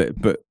 Yes. Yeah.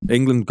 But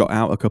England got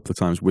out a couple of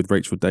times with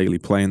Rachel Daly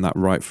playing that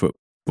right foot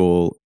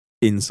ball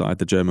inside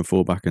the German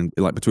fullback and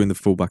like between the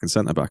fullback and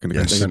centre back. And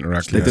they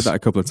did that a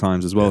couple of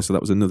times as well. So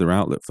that was another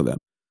outlet for them.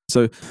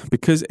 So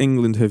because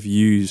England have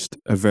used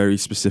a very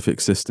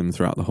specific system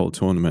throughout the whole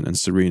tournament, and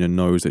Serena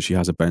knows that she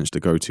has a bench to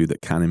go to that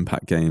can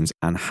impact games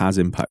and has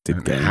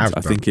impacted games,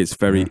 I think it's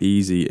very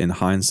easy in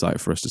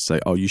hindsight for us to say,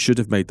 oh, you should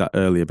have made that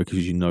earlier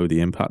because you know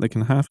the impact they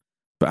can have.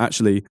 But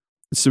actually,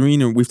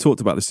 Serena, we've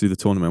talked about this through the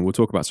tournament. We'll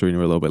talk about Serena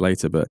a little bit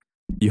later, but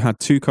you had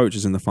two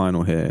coaches in the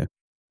final here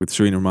with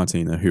Serena and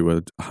Martina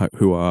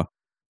who are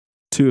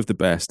two of the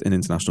best in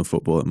international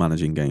football at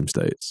managing game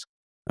states.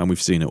 And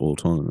we've seen it all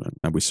tournament,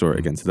 and we saw it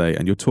again today.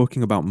 And you're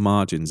talking about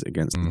margins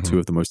against two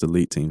of the most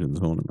elite teams in the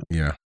tournament.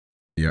 Yeah.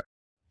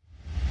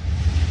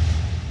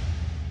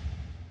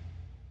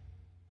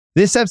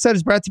 This episode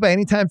is brought to you by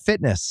Anytime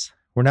Fitness.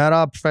 We're not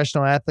all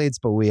professional athletes,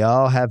 but we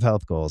all have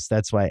health goals.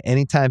 That's why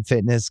Anytime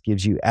Fitness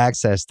gives you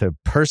access to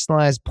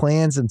personalized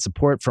plans and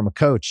support from a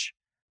coach.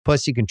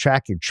 Plus, you can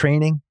track your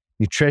training,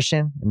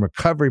 nutrition, and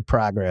recovery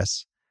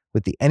progress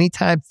with the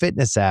Anytime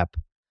Fitness app,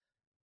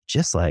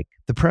 just like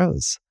the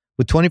pros.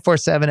 With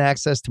 24/7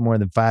 access to more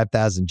than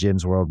 5,000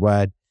 gyms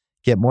worldwide,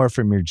 get more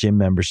from your gym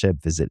membership.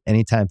 Visit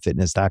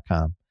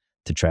anytimefitness.com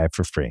to try it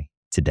for free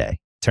today.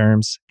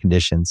 Terms,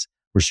 conditions,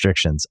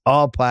 restrictions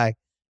all apply.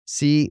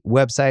 See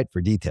website for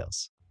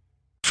details.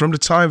 From the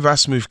time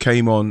Vasmuth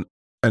came on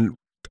and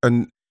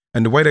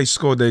the way they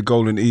scored their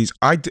goal in ease,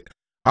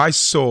 I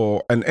saw,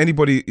 and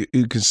anybody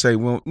who can say,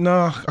 well,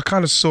 no, I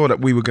kind of saw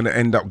that we were going to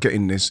end up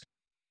getting this.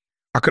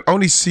 I could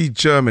only see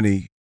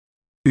Germany,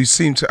 who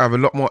seemed to have a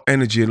lot more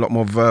energy, a lot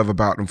more verve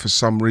about them for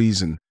some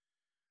reason,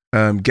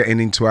 getting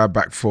into our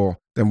back four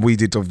than we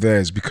did of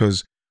theirs,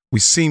 because we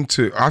seemed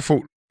to, I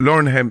thought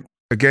Lauren Hemp,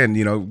 again,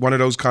 one of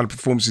those kind of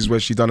performances where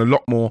she done a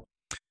lot more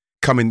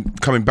coming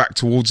back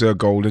towards her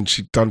goal than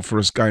she'd done for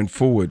us going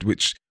forward,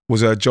 which was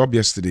her job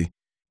yesterday.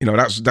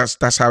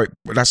 That's how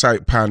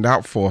it panned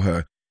out for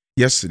her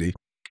yesterday.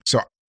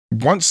 So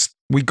once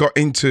we got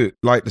into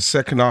like the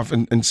second half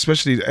and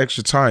especially the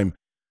extra time,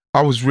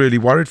 I was really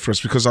worried for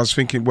us, because I was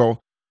thinking, well,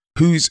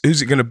 who's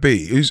it going to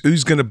be?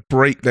 Who's going to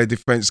break their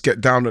defense,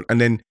 get down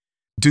and then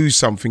do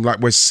something like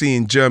we're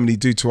seeing Germany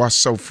do to us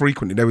so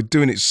frequently? They were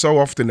doing it so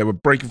often. They were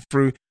breaking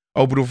through.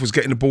 Oberdorf was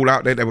getting the ball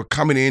out there. They were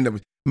coming in. They were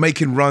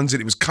making runs,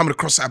 and it was coming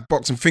across our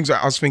box and things like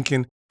that. I was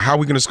thinking, how are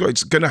we going to score?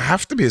 It's going to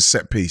have to be a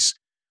set piece.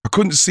 I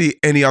couldn't see it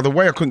any other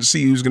way. I couldn't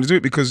see who was going to do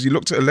it, because you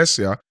looked at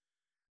Alessia,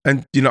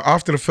 and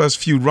after the first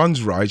few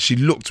runs, right, she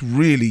looked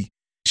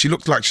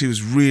like she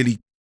was really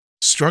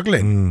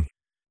struggling.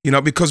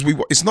 Because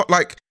it's not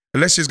like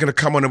Alessia's going to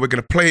come on and we're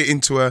going to play it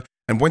into her,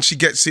 and when she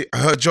gets it,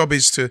 her job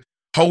is to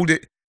hold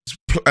it,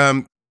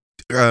 go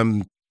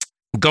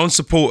and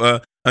support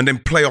her, and then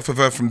play off of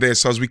her from there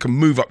so as we can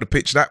move up the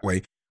pitch that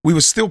way. We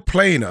were still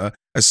playing her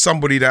as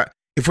somebody that,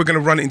 if we're going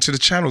to run it into the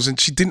channels, and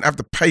she didn't have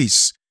the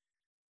pace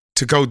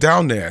to go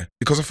down there,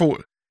 because I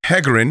thought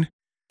Hegerin,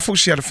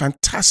 she had a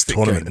fantastic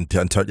tournament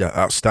game. And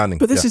outstanding.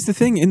 But this is the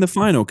thing, in the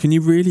final, can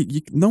you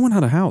really, no one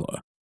had a howler.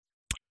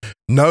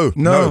 No.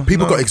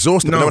 People got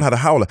exhausted, but no one had a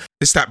howler.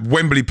 It's that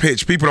Wembley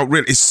pitch. People don't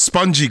really, it's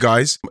spongy,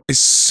 guys. It's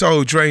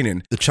so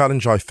draining. The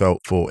challenge I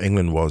felt for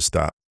England was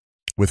that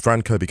with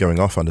Fran Kirby going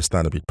off,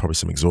 understandably, probably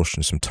some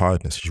exhaustion, some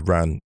tiredness. She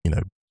ran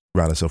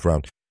herself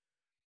around.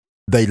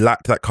 They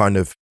lacked that kind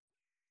of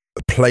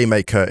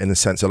playmaker in the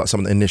sense of like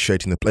someone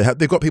initiating the play.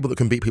 They've got people that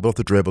can beat people off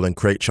the dribble and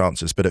create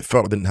chances, but it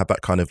felt like they didn't have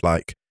that kind of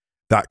like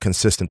that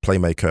consistent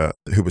playmaker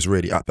who was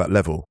really at that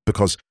level.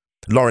 Because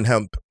Lauren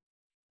Hemp,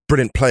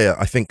 brilliant player,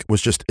 I think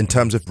was just in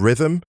terms of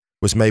rhythm,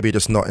 was maybe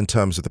just not in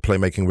terms of the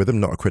playmaking rhythm,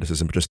 not a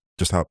criticism, but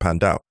just how it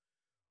panned out.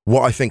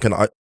 What I think,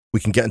 we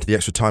can get into the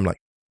extra time, like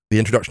the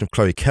introduction of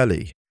Chloe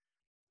Kelly,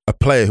 a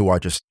player who I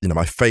just,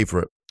 my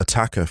favourite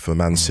attacker for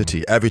Man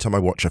City. Every time I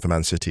watch her for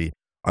Man City,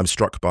 I'm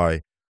struck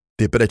by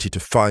the ability to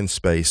find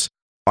space,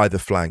 either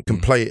flank, can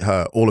play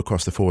her all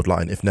across the forward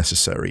line if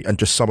necessary, and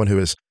just someone who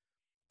is,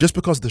 just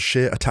because of the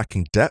sheer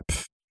attacking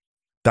depth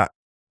that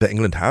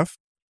England have,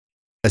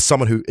 as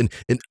someone who in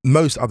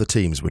most other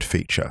teams would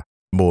feature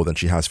more than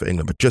she has for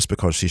England, but just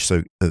because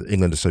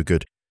England is so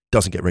good,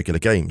 doesn't get regular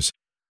games.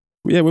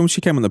 Yeah, when she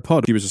came on the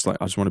pod, she was just like,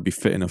 I just want to be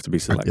fit enough to be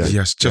selected.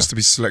 Yes, to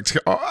be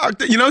selected. Oh,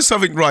 you know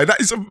something, right?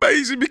 That is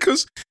amazing,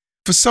 because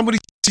for somebody,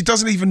 she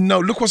doesn't even know.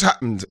 Look what's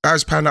happened. How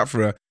it's panned out for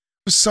her.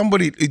 For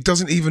somebody who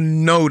doesn't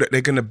even know that they're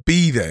going to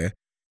be there,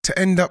 to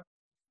end up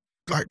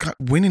like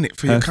winning it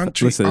for your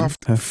country. Listen,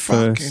 after her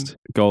first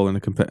goal in a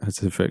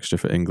competitive fixture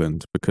for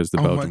England, because the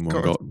Belgian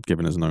one got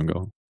given as an own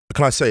goal.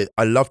 Can I say,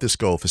 I love this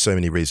goal for so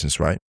many reasons,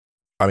 right?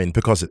 I mean,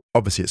 because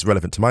obviously it's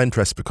relevant to my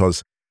interest,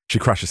 because she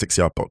crashed a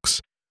 6-yard box.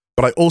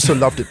 But I also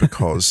loved it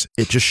because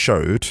it just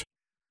showed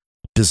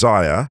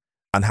desire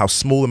and how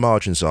small the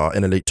margins are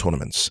in elite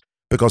tournaments.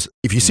 Because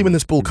if you see when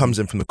this ball comes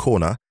in from the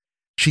corner,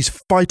 she's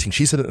fighting.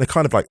 She's in a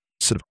kind of like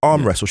sort of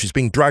arm wrestle. She's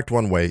being dragged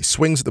one way,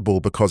 swings at the ball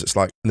because it's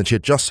like, and then she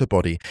adjusts her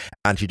body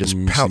and she just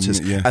pounces.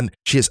 And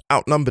she is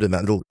outnumbered in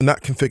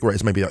that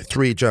configuration. Maybe like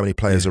 3 Germany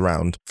players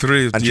around.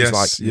 And she's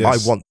like, I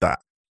want that.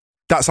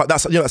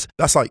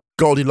 That's like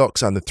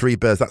Goldilocks and the 3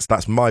 Bears.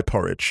 That's my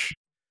porridge.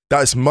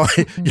 That is my,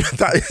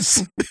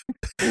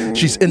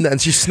 she's in there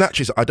and she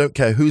snatches. I don't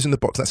care who's in the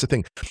box. That's the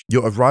thing.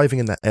 You're arriving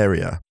in that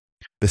area.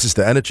 This is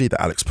the energy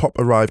that Alex Popp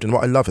arrived. And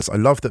what I love is, I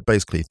love that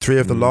basically 3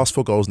 of the last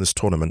 4 goals in this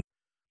tournament,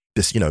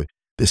 this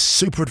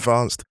super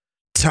advanced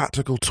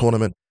tactical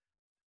tournament.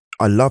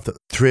 I love that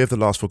 3 of the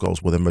last 4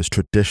 goals were the most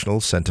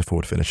traditional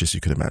centre-forward finishes you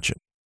could imagine.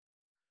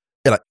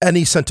 Yeah, like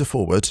any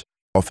centre-forward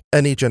of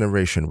any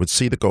generation would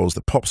see the goals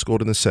that Popp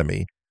scored in the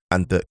semi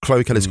and that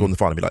Chloe Kelly scored in the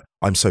final and be like,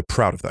 I'm so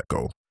proud of that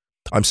goal.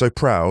 I'm so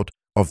proud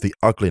of the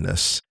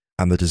ugliness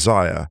and the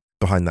desire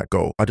behind that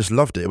goal. I just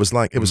loved it. It was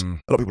like, a lot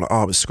of people were like,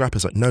 it was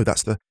scrappers. Like, no,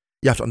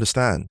 you have to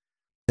understand,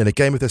 in a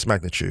game of this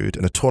magnitude,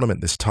 in a tournament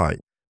this tight,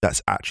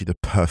 that's actually the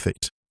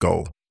perfect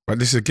goal. But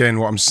this is again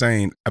what I'm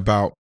saying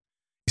about,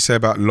 you say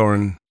about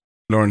Lauren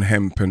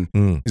Hemp, and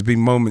there's been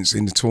moments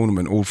in the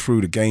tournament all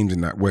through the games in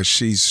that where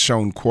she's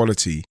shown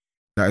quality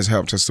that has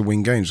helped us to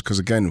win games. Because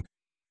again,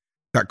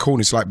 that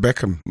corner is like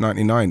Beckham,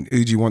 99.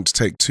 Who do you want to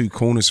take 2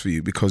 corners for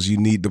you because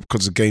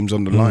because the game's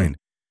on the line?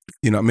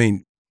 You know what I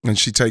mean? And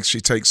she takes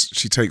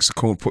the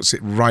corner, puts it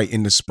right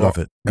in the spot.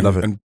 Love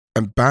it.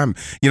 And bam.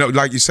 You know,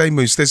 like you say,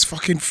 Moose,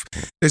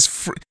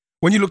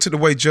 when you looked at the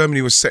way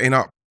Germany was setting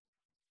up,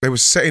 they were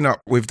setting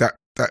up with that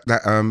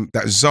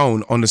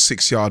zone on the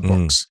 6-yard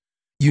box.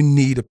 You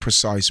need a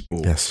precise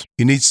ball. Yes.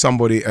 You need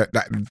somebody at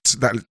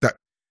that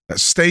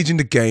stage in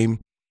the game,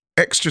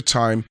 extra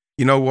time.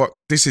 You know what?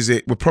 This is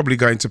it. We're probably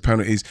going to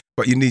penalties,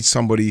 but you need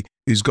somebody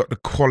who's got the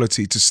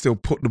quality to still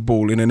put the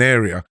ball in an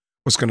area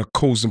what's going to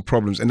cause them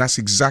problems, and that's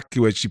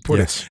exactly where she put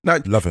it. Now,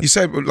 love it. You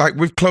said, like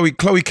with Chloe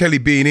Kelly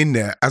being in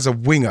there as a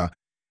winger,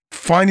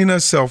 finding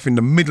herself in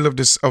the middle of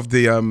the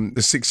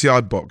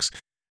 6-yard box,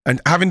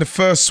 and having the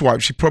first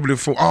swipe, she probably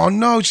thought, "Oh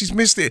no, she's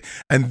missed it,"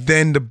 and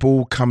then the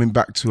ball coming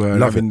back to her,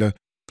 and having the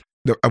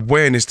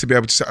awareness to be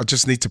able to say, I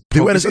just need to put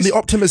the awareness and the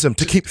optimism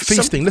to keep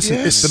feasting. Listen,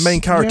 it's the main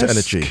character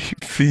energy.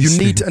 You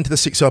need to enter the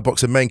 6-yard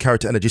box with main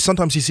character energy.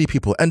 Sometimes you see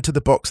people enter the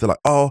box, they're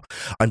like, oh,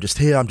 I'm just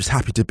here, I'm just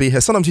happy to be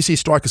here. Sometimes you see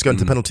strikers go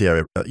into the penalty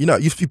area.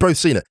 You've both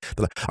seen it.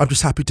 They're like, I'm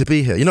just happy to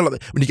be here. You know,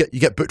 like when you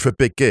get booked for a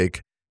big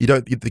gig,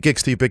 the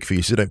gig's too big for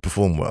you, so you don't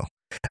perform well.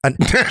 And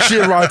she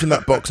arrived in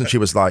that box and she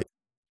was like,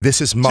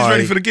 this is my... She's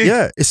ready for the gig.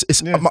 Yeah,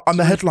 I'm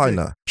a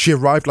headliner. She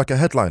arrived like a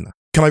headliner.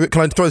 Can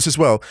I throw this as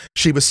well?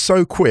 She was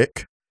so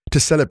quick to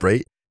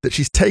celebrate that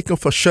she's taken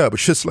off her shirt, which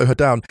should slow her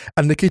down,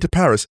 and Nikita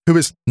Paris, who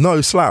is no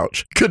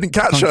slouch, couldn't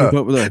catch her.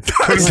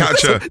 Couldn't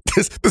catch her.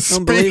 The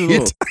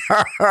speed.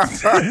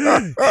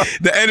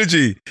 The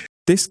energy.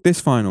 This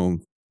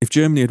final, if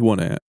Germany had won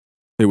it,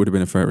 it would have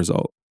been a fair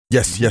result.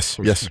 Yes.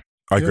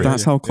 I agree.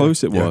 That's how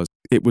close it was.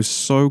 It was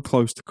so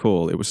close to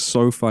call. It was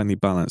so finely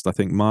balanced. I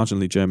think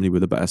marginally Germany were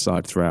the better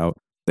side throughout.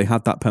 They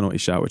had that penalty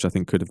shout, which I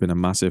think could have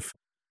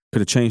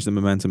changed the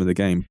momentum of the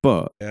game.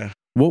 But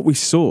what we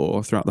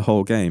saw throughout the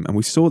whole game, and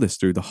we saw this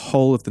through the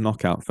whole of the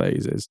knockout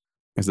phases,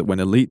 is that when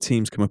elite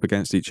teams come up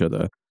against each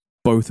other,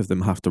 both of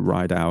them have to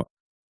ride out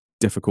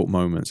difficult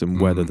moments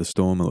and weather the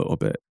storm a little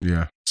bit.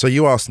 Yeah. So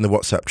you asked in the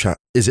WhatsApp chat,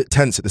 is it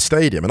tense at the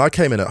stadium? And I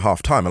came in at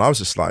half time and I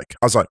was like,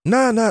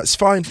 no, it's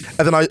fine.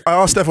 And then I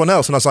asked everyone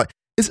else and I was like,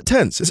 is it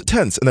tense?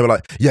 And they were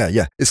like,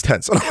 yeah, it's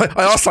tense. And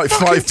I asked like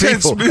 5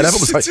 people and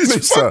everyone was like,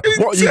 Musa,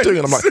 what are you doing?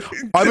 And I'm like,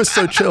 I was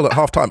so chill at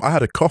half time. I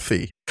had a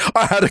coffee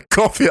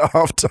at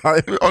half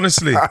time.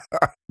 Honestly.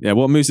 Yeah,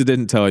 what Musa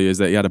didn't tell you is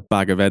that he had a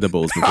bag of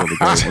edibles before the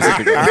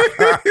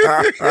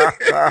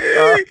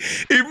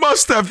game. He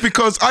must have,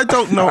 because I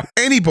don't know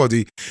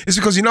anybody. It's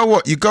because, you know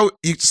what,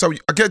 so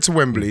I get to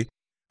Wembley,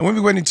 and when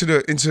we went into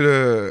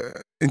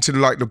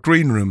the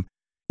green room,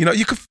 You know,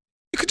 you could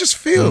just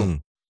feel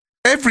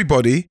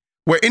everybody.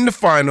 We're in the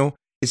final.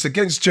 It's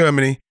against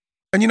Germany,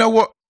 and you know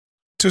what?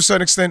 To a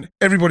certain extent,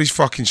 everybody's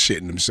fucking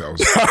shitting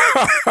themselves,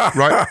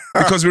 right?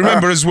 Because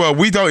remember as well,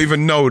 we don't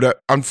even know that.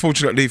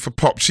 Unfortunately for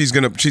Pop, she's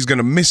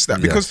gonna miss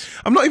that. Because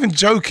I'm not even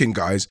joking,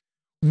 guys.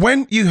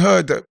 When you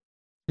heard that,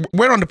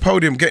 we're on the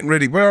podium getting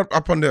ready. We're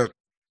up in the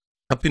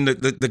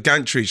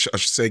gantry, I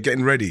should say,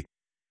 getting ready,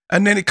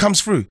 and then it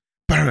comes through,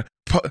 and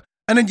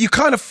then you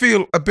kind of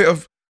feel a bit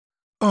of,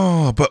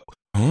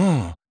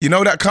 you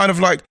know, that kind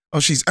of like, oh,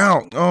 she's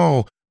out.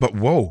 Oh, but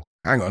whoa,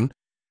 hang on.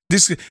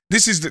 This is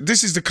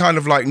the kind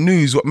of like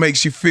news what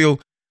makes you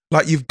feel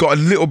like you've got a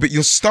little bit,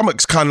 your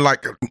stomach's kind of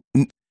like,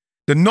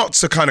 the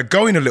knots are kind of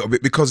going a little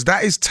bit, because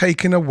that is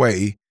taking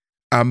away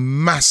a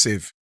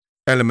massive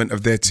element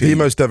of their team. The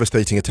most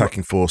devastating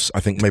attacking force, I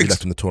think, maybe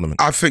left in the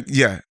tournament. I think,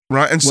 yeah,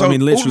 right. And well, so, I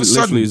mean, all of a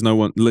sudden, no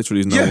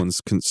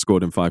one's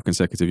scored in 5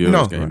 consecutive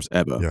Euros games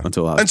ever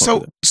until that. And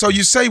so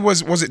you say,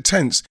 was it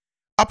tense?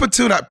 Up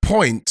until that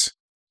point,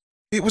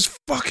 it was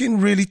fucking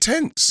really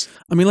tense.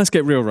 I mean, let's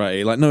get real,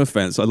 right? Like, no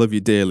offense, I love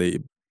you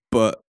dearly,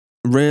 but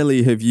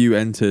rarely have you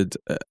entered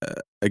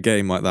a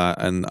game like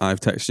that and I've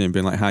texted you and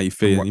been like, how you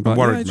feeling? I'm you're like,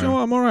 worried, yeah,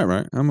 I'm all right,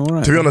 right? I'm all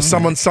right. To be honest,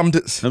 someone summed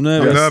it. I'm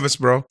nervous. I'm nervous,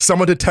 bro.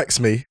 Someone did text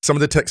me.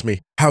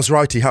 How's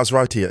Righty?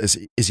 Is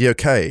he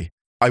okay?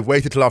 I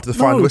waited till after the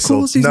final whistle.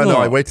 Of course he's not.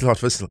 I waited till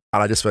after the whistle,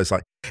 and I just was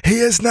like, he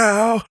is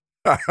now.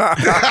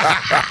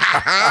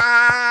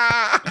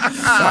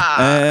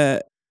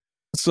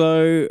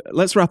 So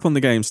let's wrap on the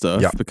game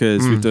stuff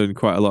because we've done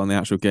quite a lot on the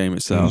actual game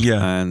itself.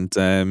 Yeah. And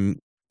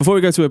before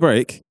we go to a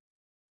break,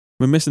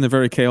 we're missing a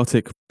very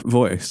chaotic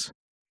voice,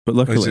 but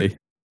luckily,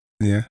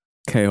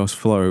 Chaos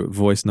Flo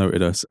voice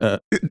noted us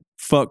at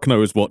fuck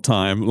knows what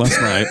time last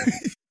night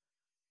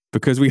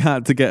because we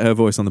had to get her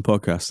voice on the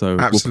podcast. So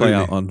we'll play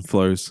out on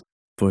Flo's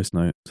voice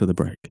note to the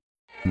break.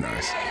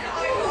 Nice.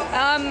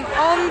 On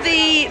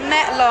the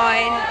Met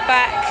line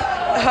back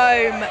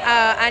home,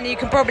 and you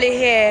can probably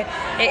hear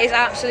it is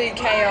absolute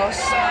chaos.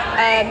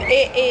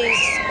 It is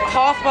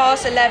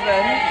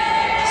 11:30.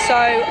 So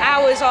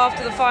hours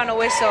after the final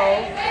whistle,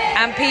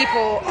 and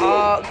people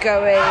are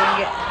going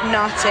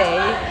nutty.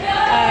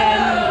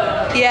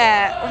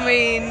 I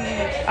mean,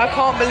 I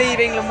can't believe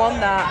England won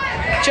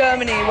that.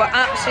 Germany were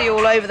absolutely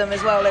all over them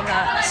as well in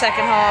that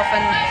second half,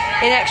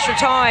 and in extra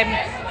time,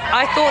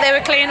 I thought they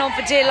were clinging on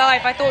for dear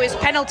life. I thought it was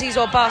penalties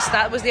or bust.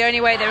 That was the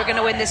only way they were going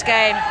to win this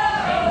game,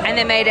 and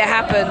they made it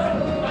happen.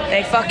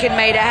 They fucking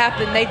made it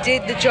happen. They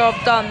did the job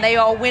done. They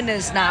are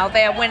winners now.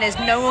 They are winners.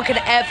 No one can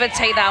ever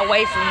take that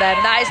away from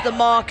them. That is the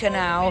marker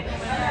now.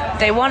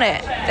 They won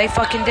it. They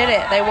fucking did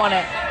it. They won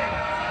it.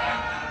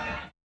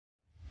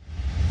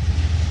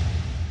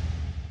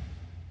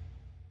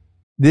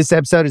 This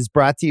episode is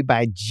brought to you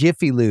by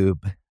Jiffy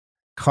Lube.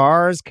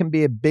 Cars can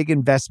be a big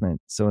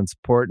investment, so it's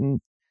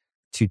important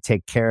to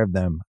take care of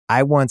them.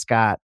 I once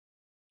got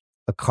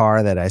a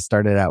car that I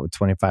started out with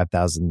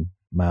 25,000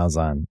 miles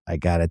on. I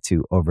got it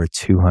to over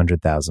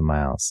 200,000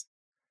 miles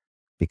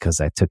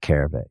because I took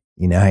care of it.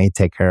 You know how you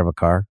take care of a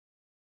car?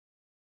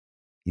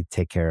 You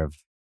take care of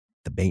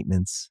the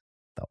maintenance,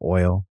 the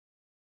oil,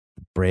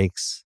 the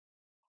brakes,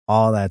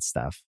 all that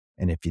stuff.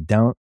 And if you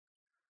don't,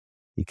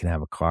 you can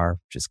have a car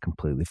just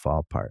completely fall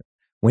apart.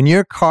 When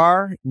your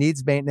car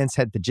needs maintenance,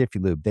 head to Jiffy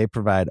Lube. They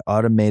provide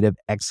automotive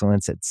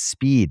excellence at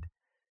speed.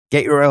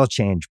 Get your oil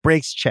change,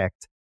 brakes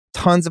checked,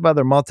 tons of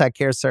other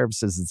multi-care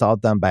services. It's all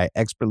done by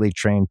expertly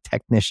trained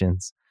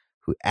technicians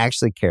who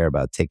actually care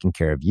about taking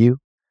care of you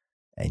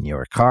and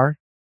your car.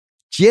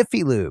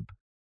 Jiffy Lube,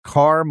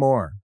 car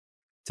more.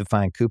 To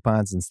find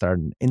coupons and start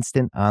an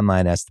instant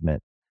online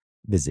estimate,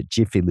 visit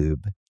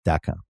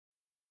jiffylube.com.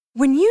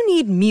 When you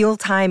need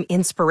mealtime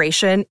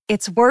inspiration,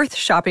 it's worth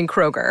shopping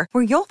Kroger,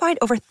 where you'll find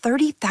over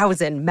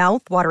 30,000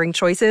 mouth-watering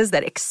choices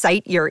that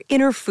excite your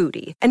inner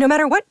foodie. And no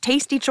matter what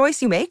tasty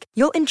choice you make,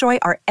 you'll enjoy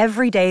our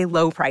everyday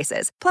low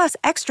prices, plus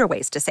extra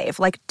ways to save,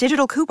 like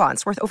digital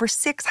coupons worth over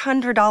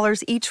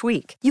 $600 each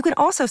week. You can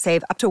also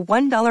save up to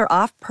 $1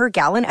 off per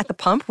gallon at the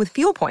pump with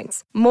fuel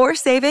points. More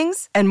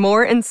savings and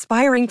more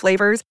inspiring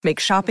flavors make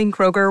shopping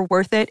Kroger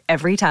worth it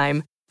every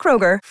time.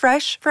 Kroger,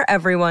 fresh for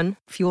everyone.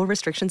 Fuel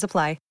restrictions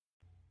apply.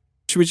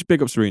 Should we just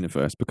pick up Serena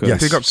first? Because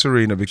Pick up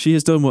Serena. She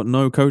has done what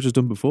no coach has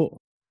done before.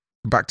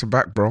 Back to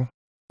back, bro.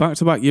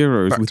 Back-to-back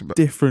Euros with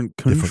different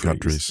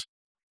countries.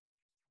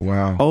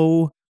 Wow.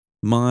 Oh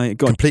my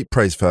God. Complete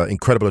praise for her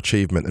incredible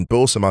achievement. And but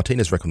also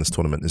Martina's record in this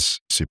tournament is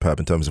superb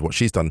in terms of what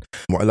she's done.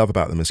 And what I love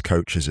about them as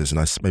coaches is, and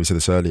I maybe said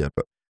this earlier,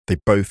 but they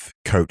both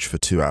coach for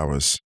 2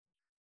 hours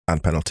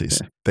and penalties.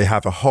 Yeah. They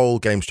have a whole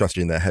game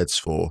strategy in their heads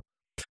for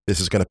this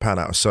is going to pan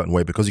out a certain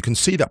way, because you can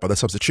see that by their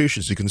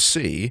substitutions. You can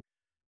see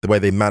the way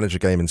they manage a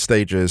game in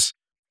stages.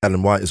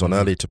 Ellen White is on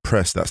early to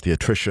press. That's the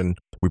attrition.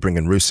 We bring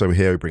in Russo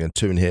here. We bring in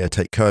Toon here.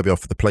 Take Kirby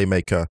off for the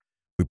playmaker.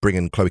 We bring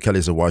in Chloe Kelly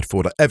as a wide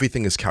forward.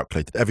 Everything is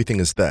calculated.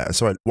 Everything is there. And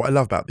so what I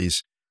love about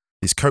these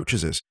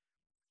coaches is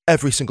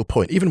every single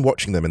point, even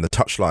watching them in the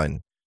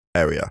touchline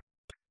area,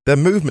 their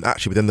movement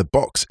actually within the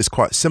box is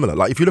quite similar.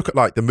 Like if you look at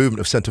like the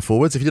movement of centre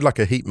forwards, if you did like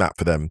a heat map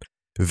for them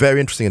very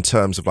interesting in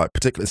terms of like,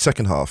 particularly the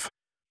second half,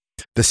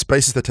 the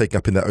spaces they're taking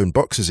up in their own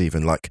boxes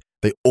even, like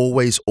they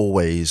always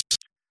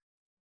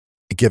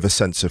give a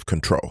sense of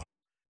control.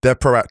 They're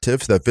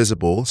proactive, they're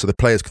visible, so the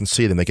players can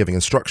see them, they're giving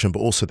instruction, but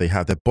also they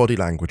have their body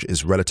language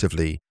is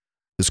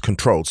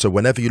controlled. So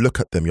whenever you look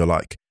at them, you're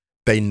like,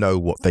 they know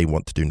what they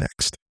want to do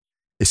next.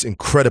 It's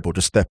incredible,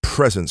 just their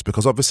presence,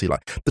 because obviously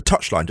like the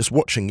touchline, just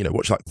watch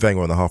like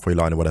Wenger on the halfway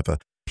line or whatever,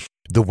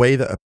 the way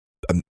that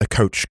a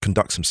coach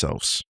conducts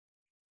themselves,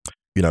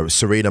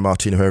 Serena,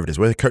 Martina, whoever it is,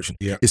 where they're coaching,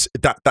 is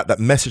that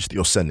message that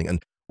you're sending,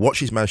 and what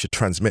she's managed to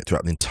transmit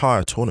throughout the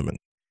entire tournament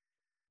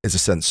is a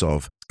sense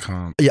of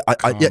calm.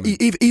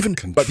 Even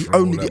but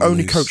the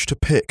only coach to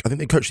pick, I think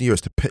the coach in the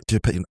US to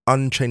pick an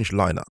unchanged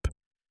lineup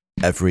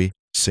every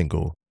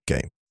single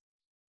game.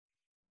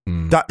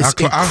 That is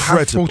incredible.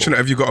 How fortunate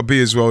have you got to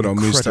be as well, though,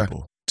 Mister,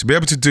 to be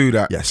able to do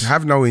that, to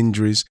have no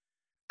injuries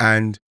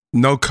and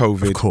no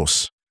COVID, of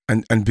course,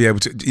 and be able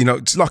to,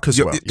 it's luck as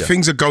well.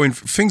 Things are going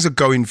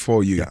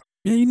for you.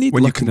 Yeah, you need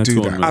when luck you can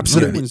do that.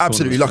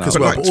 Absolutely luck as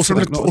well. But also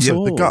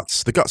the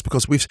guts,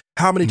 because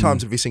how many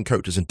times have we seen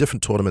coaches in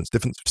different tournaments,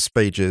 different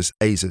stages,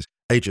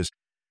 ages,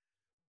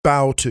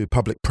 bow to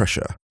public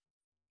pressure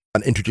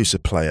and introduce a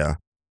player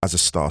as a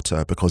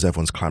starter because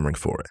everyone's clamoring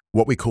for it?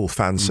 What we call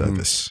fan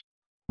service.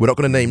 We're not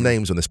going to name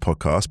names on this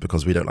podcast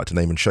because we don't like to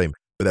name and shame,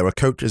 but there are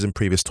coaches in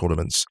previous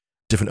tournaments,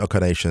 different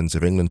incarnations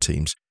of England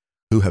teams,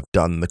 who have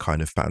done the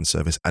kind of fan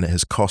service, and it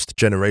has cost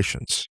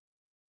generations.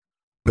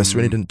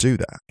 Serena didn't do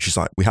that. She's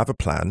like, we have a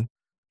plan.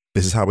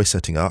 This is how we're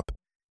setting up.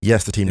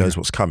 Yes, the team knows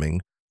what's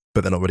coming,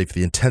 but they're not ready for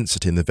the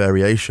intensity and the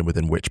variation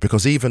within which,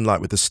 because even like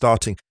with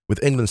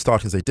England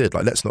starting as they did,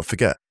 like let's not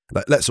forget,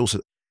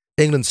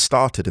 England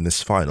started in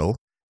this final.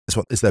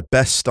 Is their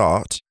best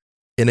start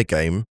in a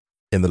game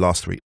in the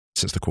last three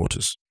since the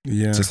quarters.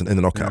 Yeah. Since in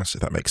the knockouts,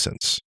 if that makes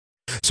sense.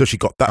 So she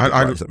got that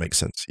right, if that makes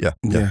sense. Yeah.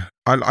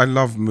 I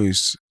love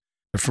Moose.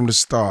 From the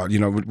start,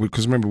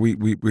 because remember we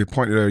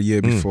appointed her a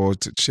year before.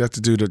 She had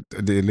to do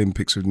the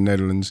Olympics with the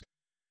Netherlands,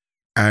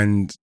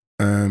 and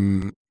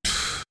from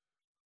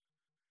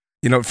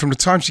the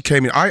time she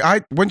came in,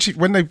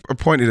 when they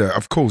appointed her,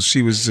 of course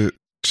she was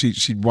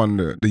she won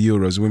the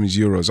Euros, the Women's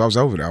Euros. I was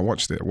over there. I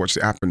watched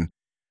it happen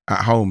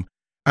at home,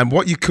 and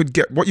what you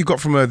got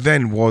from her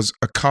then was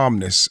a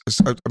calmness,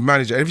 a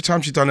manager. Every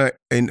time she'd done her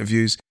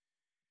interviews,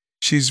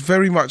 she's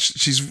very much,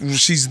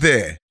 she's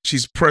there.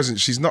 She's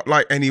present. She's not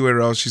like anywhere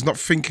else. She's not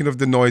thinking of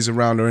the noise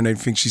around her and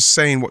anything. She's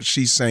saying what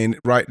she's saying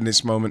right in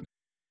this moment.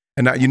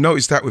 And that, you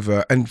notice that with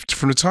her. And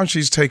from the time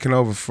she's taken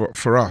over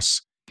for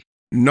us,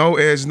 no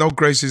airs, no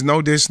graces,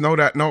 no this, no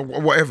that, no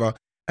whatever.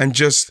 And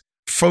just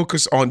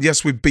focus on,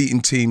 yes, we've beaten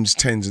teams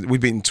 10s,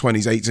 we've beaten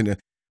 20s, 8s.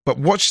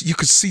 But you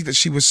could see that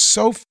she was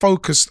so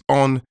focused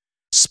on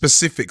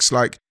specifics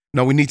like,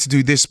 no, we need to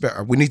do this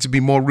better. We need to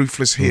be more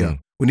ruthless here.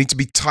 We need to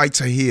be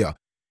tighter here.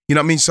 You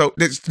know what I mean? So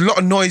there's a lot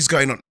of noise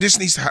going on. This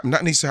needs to happen.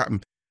 That needs to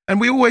happen.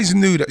 And we always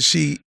knew that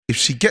if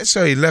she gets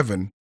her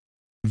 11,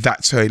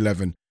 that's her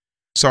 11.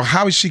 So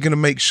how is she going to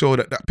make sure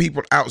that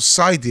people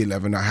outside the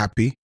 11 are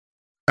happy?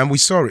 And we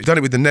saw it. She done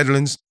it with the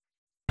Netherlands.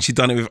 She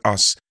done it with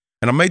us.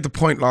 And I made the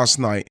point last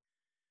night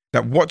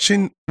that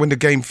watching when the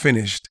game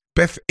finished,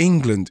 Beth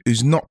England,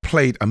 who's not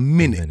played a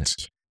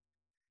minute,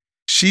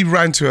 she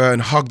ran to her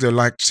and hugged her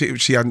like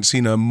she hadn't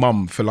seen her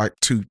mum for like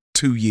two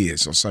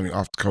years or something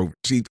after COVID.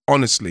 She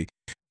honestly...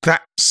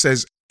 That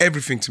says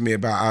everything to me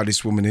about how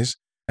this woman is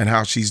and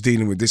how she's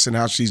dealing with this and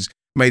how she's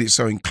made it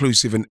so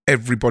inclusive and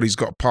everybody's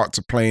got a part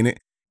to play in it.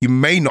 You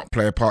may not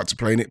play a part to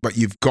play in it, but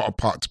you've got a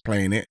part to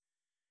play in it.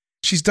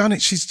 She's done it.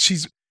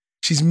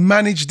 She's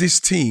managed this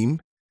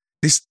team,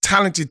 this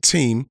talented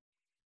team,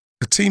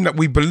 a team that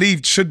we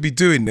believed should be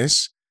doing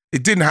this.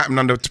 It didn't happen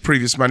under the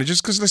previous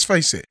managers because let's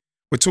face it,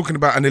 we're talking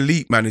about an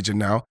elite manager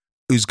now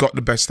who's got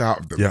the best out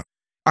of them. Yeah.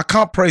 I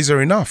can't praise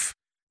her enough.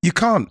 You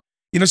can't.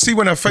 See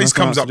when her face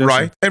comes up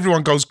right,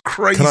 everyone goes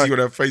crazy when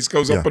her face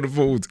goes up on the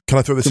board. Can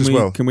I throw this as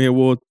well? Can we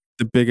award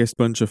the biggest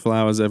bunch of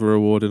flowers ever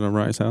awarded on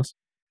Wright's House?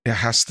 It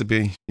has to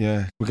be,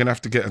 yeah. We're going to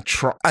have to get a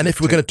truck. And if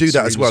we're going to do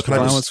that as well, can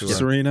I just...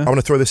 Serena? I want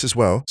to throw this as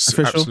well.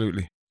 Official?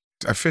 Absolutely.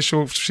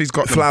 Official, she's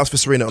got flowers for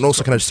Serena. And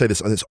also, can I just say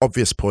this, and it's an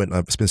obvious point,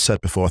 it's been said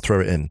before, I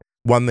throw it in.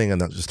 One thing,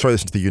 and I'll just throw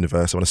this into the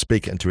universe, I want to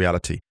speak it into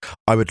reality.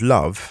 I would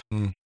love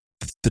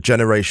the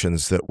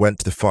generations that went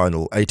to the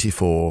final,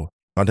 84,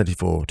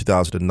 1984,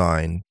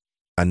 2009,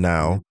 and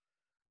now,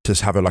 to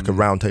have a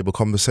roundtable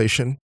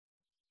conversation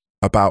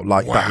about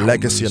that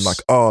legacy and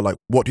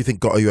what do you think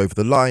got you over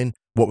the line?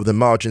 What were the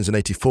margins in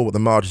 84? What were the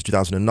margins in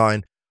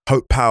 2009?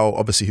 Hope Powell,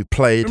 obviously, who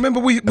played. Remember,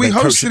 we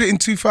hosted it in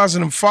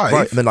 2005.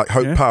 Right, and then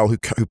Hope Powell,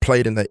 who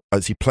played in the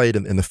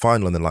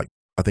final, and then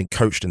I think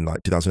coached in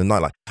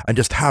 2009, and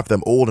just have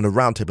them all in a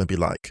roundtable and be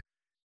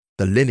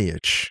the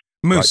lineage.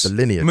 Moose, the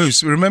lineage.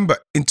 Moose, remember,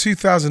 in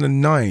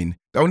 2009,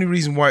 the only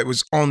reason why it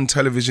was on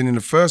television in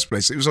the first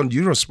place, it was on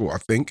Eurosport, I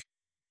think,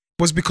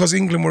 was because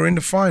England were in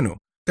the final.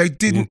 They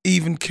didn't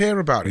even care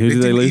about it. Who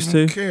did they lose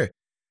to? Care.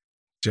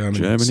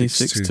 Germany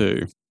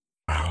 6-2.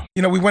 Wow.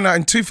 We went out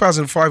in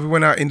 2005. We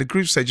went out in the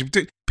group stage.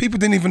 People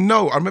didn't even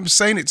know. I remember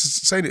saying it,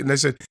 and they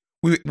said,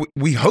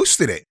 we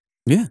hosted it.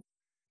 Yeah.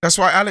 That's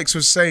why Alex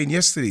was saying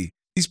yesterday,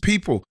 these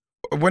people,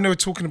 when they were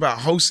talking about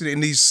hosting it in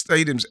these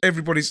stadiums,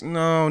 everybody's,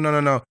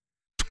 no.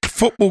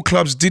 Football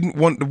clubs didn't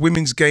want the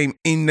women's game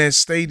in their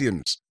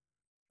stadiums.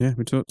 Yeah,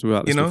 we talked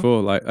about this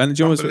before. Like, and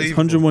do you know what? It's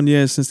 101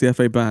 years since the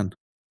FA ban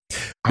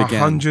began.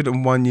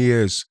 101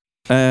 years.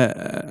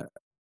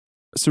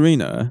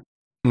 Serena.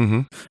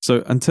 Mm-hmm.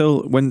 So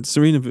until when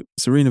Serena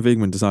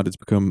Wiegmann decided to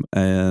become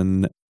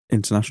an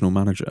international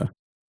manager,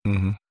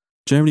 mm-hmm.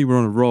 Germany were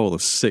on a roll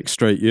of 6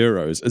 straight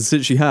Euros, and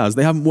since she has,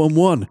 they haven't won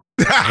one.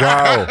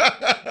 Wow.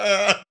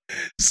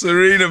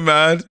 Serena,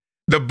 man.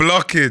 The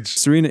blockage.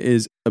 Serena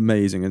is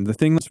amazing. And the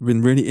thing that's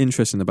been really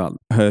interesting about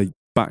her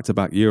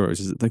back-to-back Euros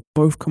is that they've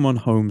both come on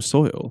home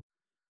soil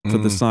for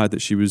the side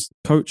that she was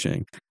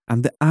coaching,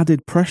 and the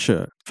added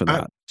pressure for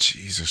that.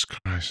 Jesus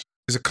Christ.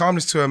 There's a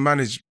calmness to her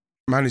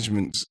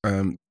management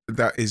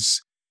that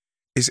is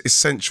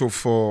essential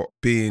for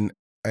being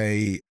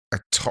a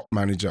top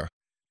manager.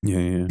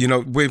 Yeah. You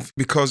know,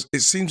 because it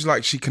seems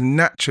like she can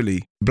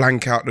naturally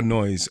blank out the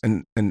noise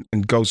and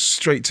go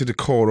straight to the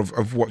core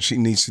of what she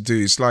needs to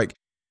do. It's like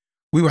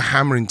we were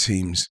hammering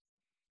teams,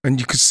 and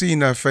you could see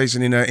in her face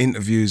and in her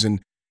interviews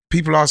and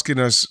people asking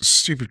us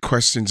stupid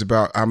questions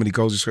about how many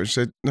goals she scored. She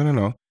said,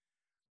 no.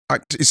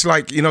 It's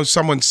like, you know,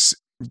 someone's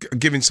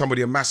giving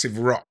somebody a massive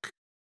rock,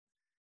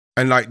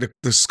 and like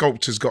the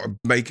sculptor's got to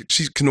make it.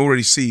 She can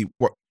already see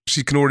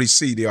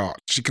the art.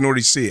 She can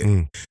already see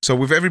it. So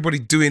with everybody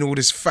doing all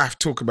this faff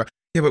talk about,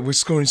 yeah, but we're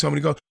scoring so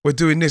many goals, we're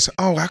doing this.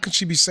 Oh, how can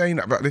she be saying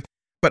that about this?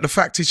 But the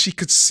fact is, she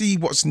could see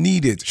what's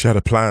needed. She had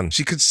a plan.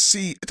 She could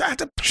see.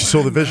 She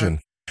saw the vision.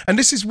 Man. And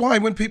this is why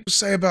when people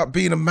say about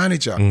being a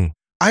manager,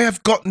 I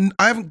haven't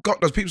got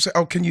those. People say,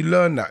 oh, can you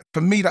learn that?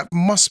 For me, that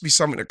must be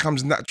something that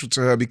comes natural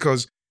to her,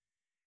 because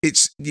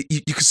it's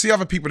you can see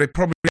other people, they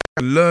probably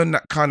learn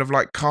that kind of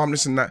like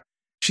calmness and that.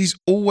 She's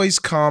always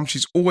calm.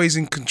 She's always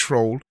in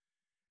control.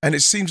 And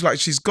it seems like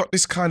she's got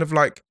this kind of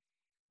like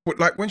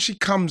when she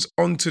comes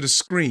onto the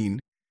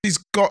screen, she's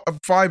got a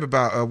vibe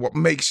about her, what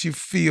makes you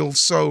feel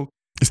so.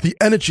 It's the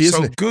energy,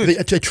 isn't it? Good.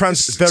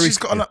 She's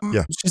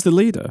the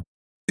leader.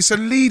 It's a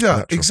leader.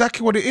 Natural.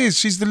 Exactly what it is.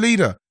 She's the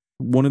leader.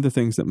 One of the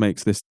things that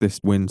makes this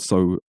win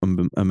so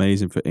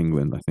amazing for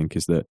England, I think,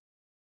 is that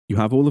you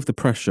have all of the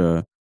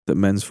pressure that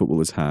men's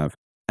footballers have,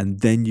 and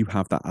then you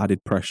have that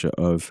added pressure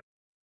of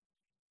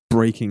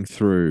breaking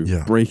through,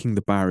 breaking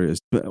the barriers,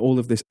 but all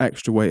of this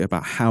extra weight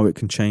about how it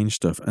can change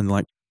stuff. And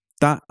like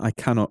that, I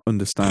cannot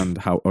understand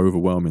how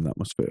overwhelming that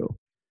must feel.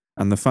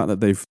 And the fact that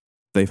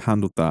they've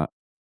handled that,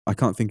 I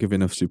can't think of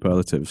enough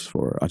superlatives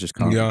for it. I just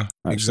can't. Yeah,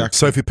 exactly.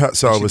 Sophie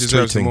Petzal was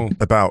tweeting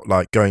about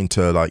like going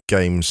to like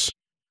games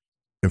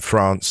in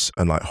France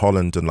and like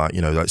Holland and like,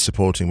 you know, like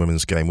supporting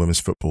women's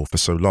football for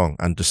so long,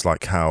 and just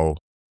like how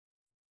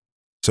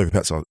Sophie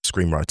Petzal,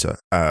 screenwriter,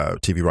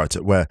 TV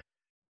writer, where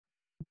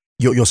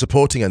you're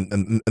supporting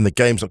and the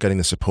game's not getting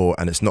the support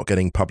and it's not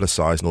getting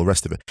publicized and all the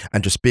rest of it,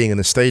 and just being in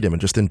the stadium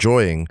and just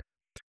enjoying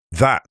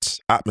that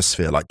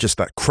atmosphere, like just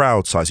that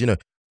crowd size. You know,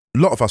 a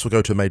lot of us will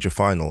go to a major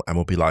final and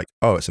we'll be like,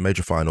 oh, it's a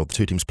major final, the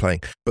two teams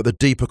playing. But the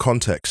deeper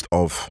context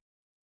of,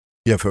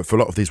 for a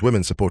lot of these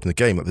women supporting the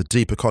game, like the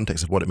deeper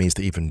context of what it means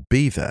to even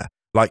be there.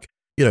 Like,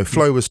 you know,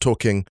 Flo was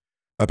talking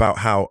about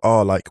how,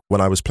 like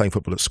when I was playing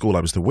football at school, I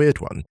was the weird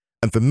one.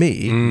 And for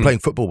me, playing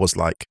football was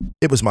like,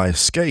 it was my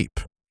escape.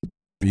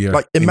 Yeah,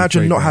 like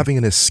imagine not having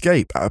an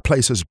escape at a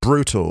place as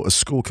brutal as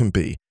school can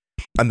be.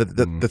 And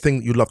the thing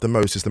that you love the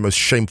most is the most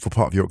shameful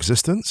part of your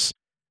existence.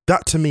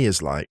 That to me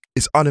is like,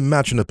 it's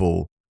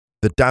unimaginable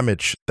the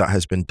damage that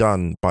has been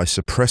done by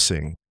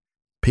suppressing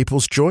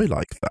people's joy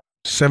like that.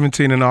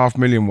 17.5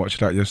 million watched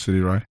that yesterday,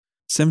 right?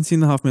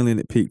 17.5 million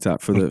it peaked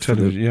at for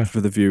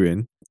the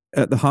viewing.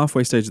 At the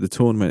halfway stage of the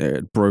tournament, it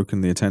had broken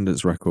the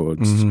attendance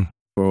records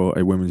for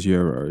a women's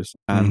Euros,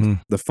 and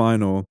the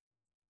final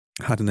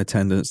had an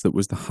attendance that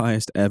was the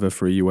highest ever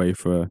for a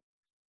UEFA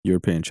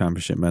European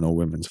Championship men or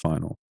women's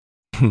final.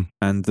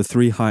 And the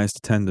 3 highest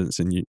attendance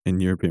in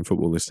European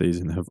football this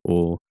season have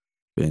all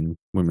been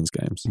women's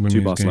games.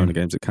 2 Barcelona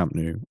games at Camp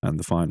Nou and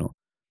the final.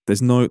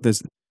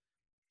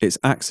 It's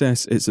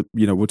access.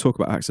 We'll talk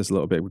about access a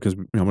little bit, because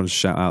I want to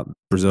shout out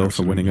Brazil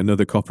for winning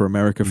another Copa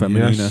America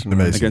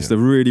Femenina against the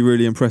really,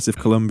 really impressive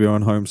Colombia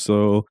on home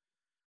soil.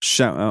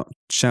 Shout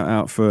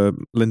out for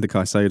Linda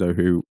Caicedo,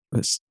 who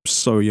is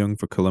so young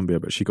for Colombia,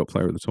 but she got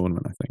player of the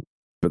tournament, I think.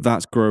 But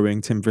that's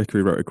growing. Tim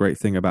Vickery wrote a great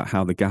thing about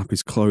how the gap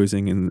is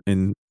closing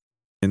in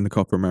the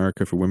Copa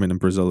America for women, and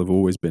Brazil have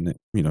always been,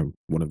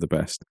 one of the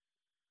best.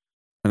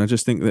 And I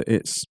just think that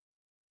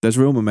there's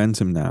real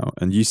momentum now.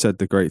 And you said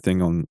the great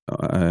thing on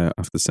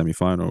after the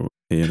semi-final,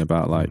 Ian,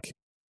 about like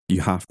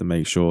you have to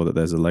make sure that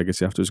there's a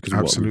legacy afterwards, because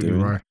what we're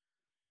doing. Right.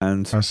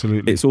 And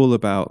it's all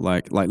about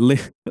like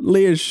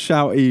Leah's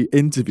shouty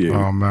interview.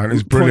 Oh man,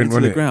 it's brilliant,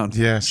 wasn't it? The ground.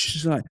 Yes,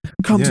 she's like,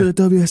 "Come to the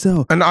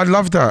WSL," and I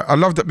love that. I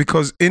love that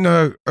because in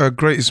her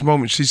greatest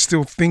moment, she's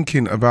still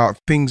thinking about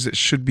things that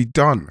should be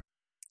done.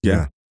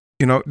 Yeah,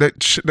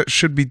 that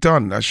should be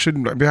done. That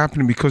shouldn't be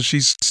happening, because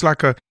it's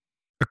like a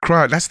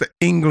crowd. That's the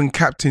England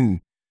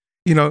captain.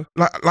 You know,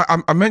 like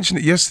I mentioned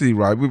it yesterday,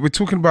 right? We were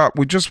talking about,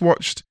 we just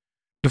watched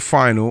the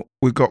final.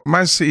 We got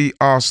Man City,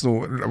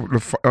 Arsenal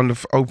on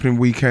the opening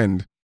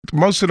weekend.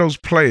 Most of those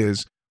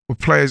players were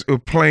players who were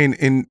playing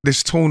in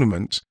this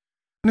tournament,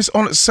 and it's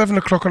on at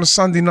 7:00 on a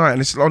Sunday night,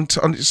 and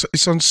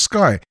it's on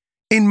Sky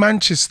in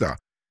Manchester.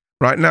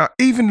 Right now,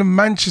 even the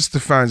Manchester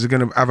fans are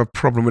going to have a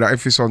problem with that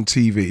if it's on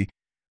TV.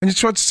 And you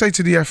try to say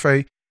to the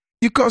FA,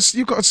 you've got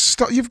to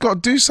stop. You've got to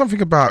do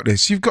something about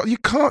this. You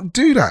can't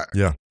do that.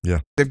 Yeah.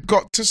 They've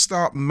got to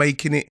start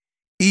making it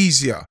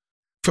easier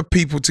for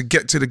people to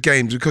get to the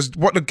games, because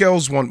what the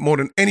girls want more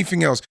than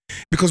anything else,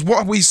 because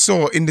what we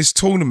saw in this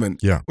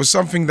tournament was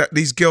something that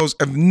these girls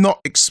have not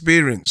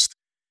experienced,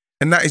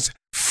 and that is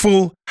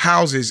full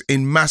houses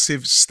in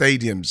massive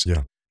stadiums.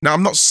 Yeah. Now,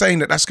 I'm not saying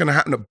that that's going to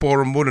happen at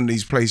Boreham Wood and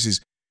these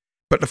places,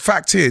 but the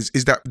fact is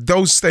that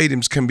those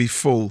stadiums can be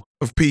full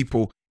of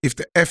people if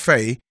the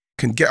FA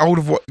can get hold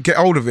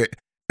of it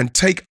and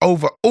take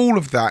over all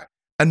of that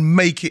and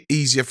make it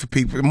easier for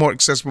people, more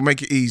accessible,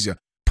 make it easier.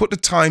 Put the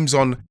times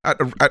on at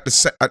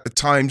the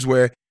times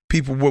where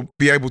people will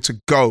be able to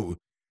go.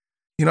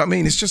 You know what I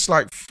mean? It's just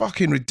like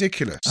fucking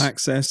ridiculous.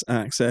 Access.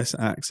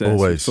 Always.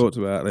 We've talked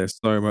about this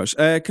so much.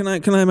 Can I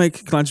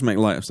just make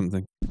light of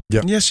something?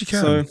 Yeah. Yes, you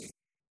can. So,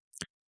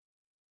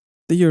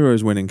 the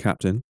Euros winning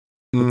captain,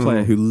 the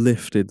player who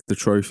lifted the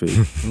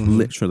trophy,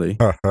 literally,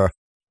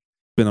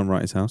 been on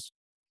Wrighty's house.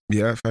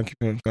 Yeah, thank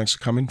you. Thanks for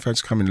coming.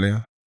 Thanks for coming,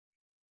 Leah.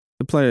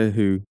 The player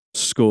who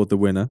scored the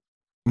winner,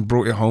 And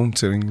brought it home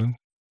to England.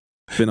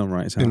 been on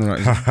Wrighty's house. Been right.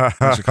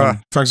 Thanks for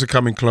coming. Thanks for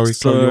coming, Chloe.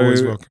 So, Chloe, you're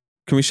always welcome.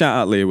 Can we shout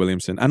out Leah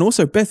Williamson and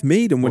also Beth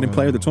Mead and winning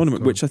player of the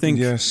tournament, God. which I think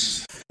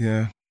Yes,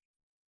 yeah.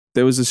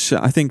 there was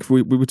I think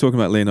we were talking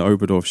about Lena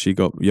Oberdorf. She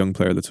got young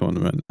player of the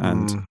tournament,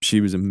 and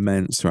she was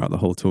immense throughout the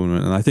whole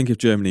tournament. And I think if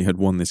Germany had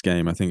won this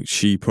game, I think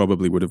she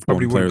probably would have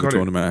won player of the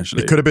tournament.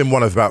 Actually, it could have been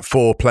one of about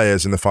 4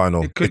 players in the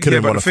final. It could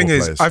have been one of 4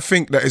 players. I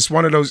think that it's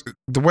one of those.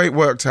 The way it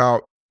worked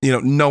out, you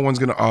know, no one's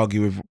going to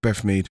argue with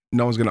Beth Mead.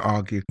 No one's going to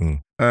argue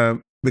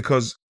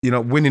because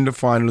winning the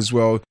final as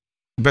well,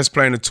 best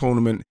player in the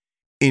tournament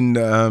in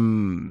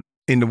the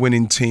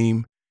winning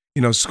team.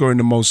 Scoring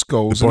the most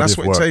goals, and that's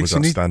what it takes.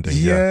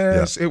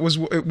 Yes, it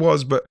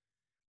was. But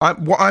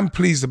what I'm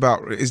pleased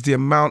about is the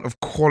amount of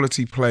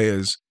quality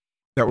players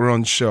that were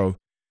on show.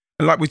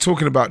 And like we're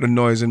talking about the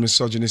noise and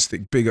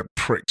misogynistic bigot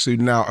pricks who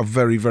now are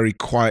very, very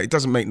quiet. It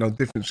doesn't make no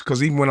difference,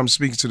 because even when I'm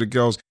speaking to the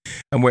girls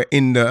and we're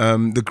in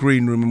the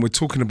green room and we're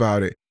talking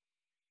about it,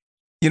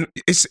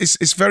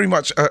 it's very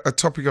much a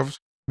topic of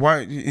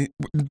why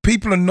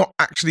people are not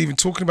actually even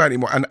talking about it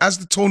anymore. And as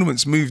the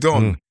tournament's moved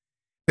on,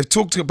 they've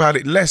talked about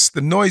it less.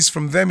 The noise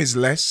from them is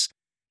less,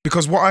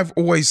 because what I've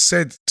always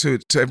said to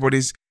everybody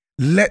is,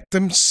 let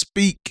them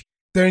speak.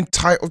 They're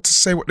entitled to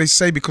say what they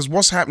say, because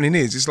what's happening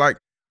is, it's like,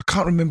 I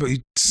can't remember who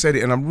said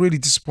it, and I'm really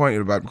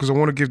disappointed about it because I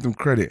want to give them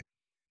credit.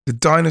 The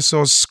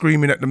dinosaurs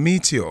screaming at the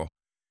meteor.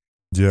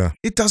 Yeah.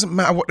 It doesn't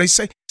matter what they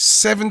say.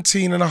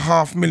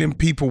 17.5 million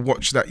people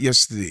watched that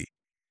yesterday.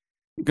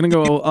 I'm going to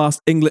go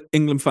ask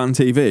England Fan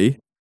TV.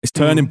 It's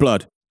turning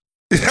blood.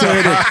 It's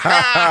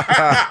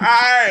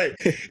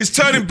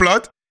turning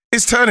blood.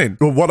 It's turning.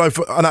 Well,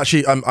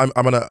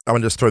 I'm gonna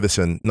just throw this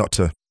in, not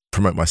to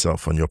promote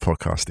myself on your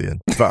podcast,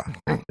 Ian. But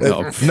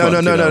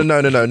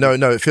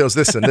no. It feels.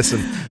 Listen.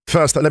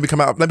 First, let me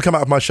come out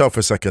of my shell for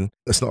a second.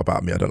 It's not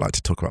about me. I don't like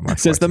to talk about my.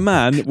 Says the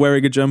man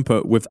wearing a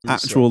jumper with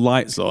actual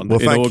lights on. Well,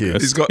 thank you.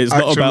 He's got it's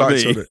actual not about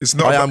lights me. on it. It's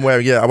not. I am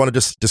wearing. Yeah, I want to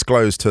just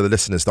disclose to the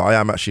listeners that I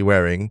am actually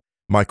wearing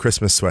my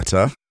Christmas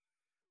sweater.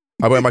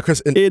 I wear my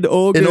Christmas in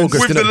August.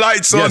 With the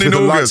lights on in with August.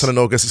 The lights on in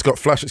August. It's got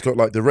flash. It's got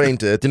like the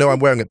reindeer. Do you know I'm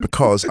wearing it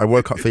because I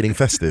woke up feeling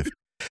festive?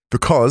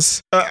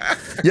 Because,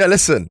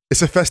 listen,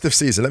 it's a festive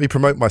season. Let me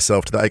promote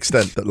myself to that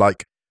extent that,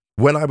 like,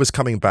 when I was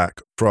coming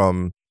back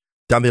from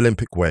down the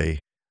Olympic Way,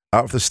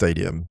 out of the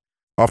stadium,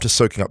 after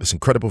soaking up this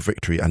incredible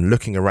victory and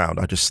looking around,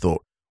 I just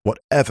thought,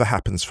 whatever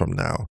happens from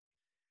now,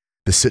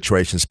 the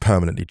situation's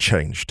permanently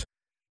changed.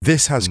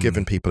 This has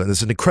given people, and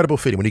there's an incredible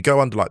feeling when you go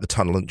under like the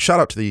tunnel, and shout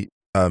out to the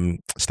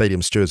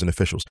stadium stewards and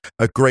officials,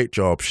 a great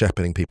job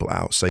shepherding people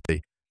out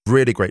safely.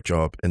 Really great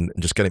job in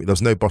just getting, there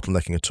was no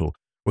bottlenecking at all.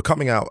 We're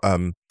coming out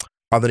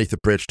underneath the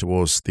bridge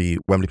towards the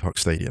Wembley Park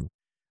Stadium,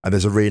 and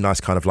there's a really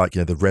nice kind of like,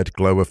 the red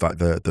glow of like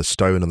the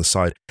stone on the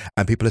side,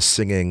 and people are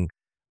singing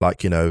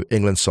like,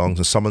 England songs,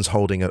 and someone's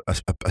holding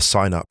a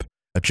sign up,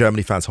 a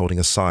Germany fan's holding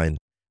a sign,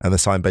 and the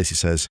sign basically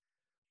says,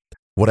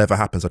 whatever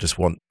happens, I just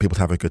want people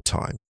to have a good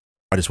time.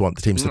 I just want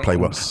the teams to play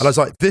well. And I was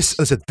like,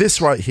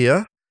 this right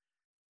here,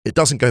 it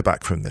doesn't go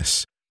back from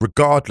this,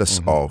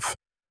 regardless of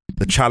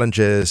the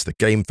challenges, the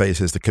game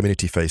phases, the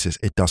community phases.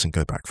 It doesn't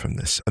go back from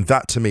this. And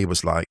that to me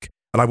was like,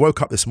 and I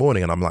woke up this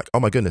morning and I'm like, oh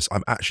my goodness,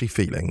 I'm actually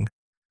feeling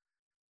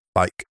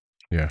like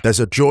there's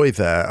a joy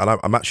there. And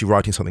I'm actually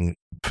writing something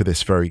for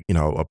this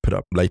I'll put it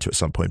up later at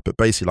some point. But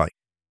basically, like,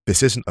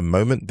 this isn't a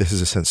moment. This is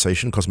a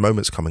sensation, because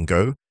moments come and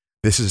go.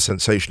 This is a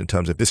sensation in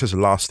terms of this has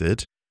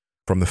lasted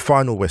from the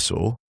final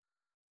whistle.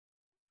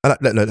 And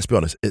let's be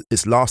honest,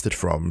 it's lasted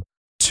from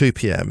 2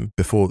 p.m.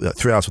 before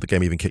 3 hours before the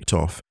game even kicked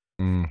off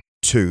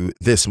to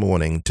this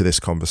morning, to this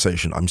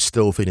conversation, I'm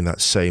still feeling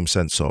that same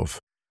sense of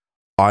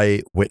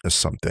I witnessed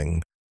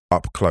something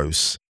up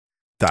close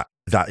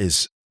that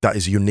is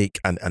unique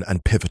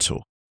and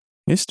pivotal.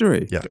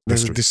 History. Yeah,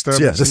 There's a history.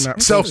 disturbance in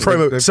that.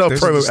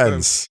 Self-promo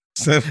ends.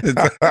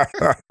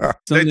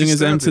 Something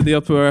has entered the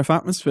upper earth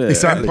atmosphere.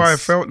 Exactly. Empire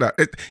felt that.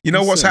 You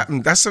know what's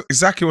happened? That's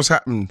exactly what's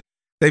happened.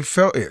 They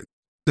felt it.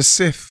 The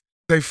Sith.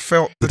 They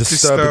felt the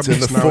disturbance in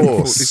the now.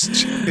 Force.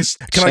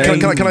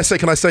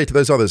 Can I say to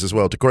those others as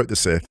well, to quote the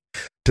Sith,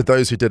 to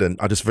those who didn't,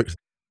 I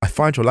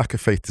find your lack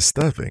of faith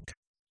disturbing.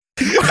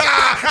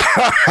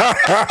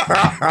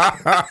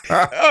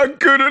 Oh,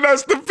 good, and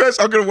that's the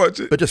best. I'm gonna watch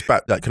it. But just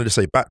back that, can I just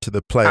say, back to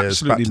the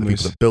players, back to the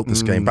people that built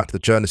this game, back to the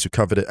journalists who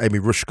covered it, Amy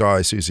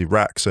Rushguy, Susie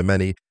Rack, so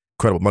many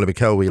incredible, Molly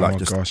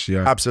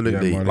McKelvey,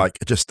 absolutely,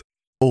 just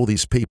all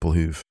these people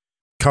who've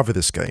covered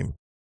this game.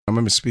 I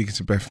remember speaking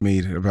to Beth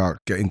Mead about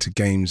getting to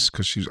games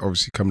because she was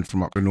obviously coming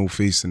from up the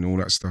northeast and all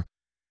that stuff.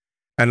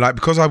 And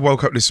because I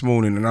woke up this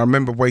morning and I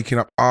remember waking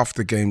up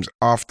after games,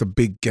 after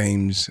big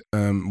games,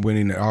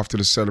 winning it, after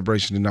the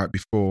celebration the night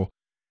before,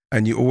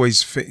 and you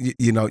always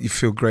you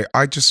feel great.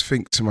 I just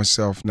think to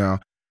myself now,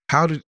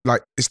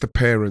 it's the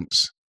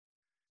parents,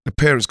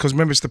 because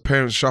remember, it's the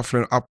parents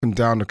shuffling up and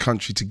down the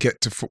country to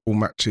get to football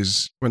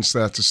matches once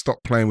they had to stop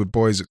playing with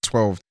boys at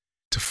 12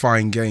 to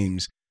find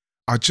games.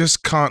 I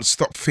just can't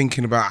stop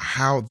thinking about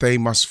how they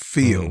must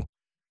feel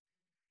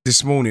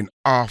this morning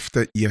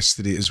after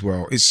yesterday as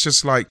well. It's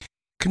just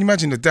can you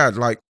imagine the dad,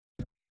 like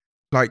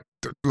I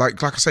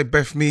say,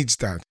 Beth Mead's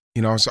dad,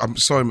 I'm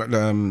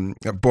sorry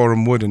at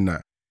Boreham Wood and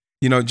that,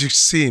 just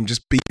see him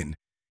just beating,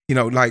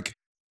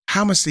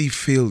 how must he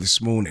feel this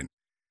morning?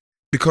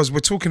 Because we're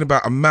talking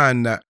about a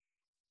man that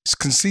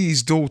can see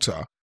his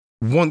daughter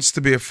wants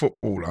to be a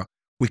footballer.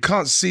 We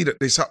can't see that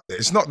it's up there.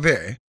 It's not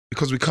there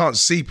because we can't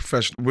see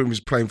professional women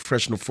playing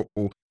professional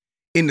football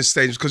in the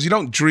stadiums, because you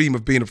don't dream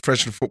of being a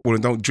professional footballer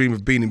and don't dream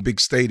of being in big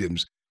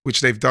stadiums,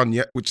 which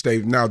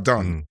they've now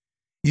done.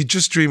 You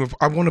just dream of,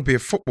 I want to be a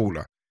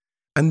footballer.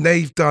 And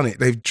they've done it.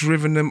 They've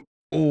driven them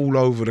all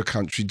over the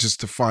country just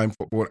to find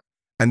football.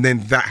 And then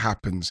that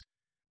happens.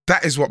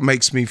 That is what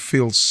makes me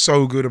feel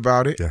so good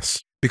about it.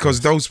 Yes.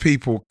 Because those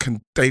people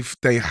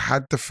they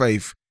had the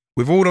faith.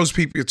 With all those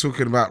people you're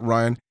talking about,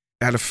 Ryan,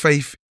 they had a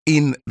faith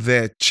in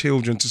their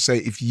children to say,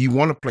 if you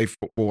want to play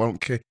football, I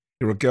don't care,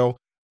 you're a girl,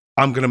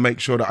 I'm going to make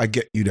sure that I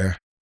get you there.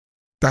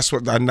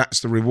 And that's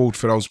the reward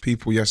for those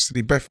people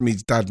yesterday. Beth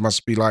Mead's dad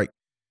must be like,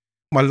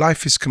 my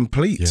life is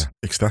complete. Yeah,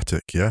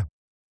 ecstatic, yeah.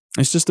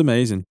 It's just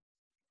amazing.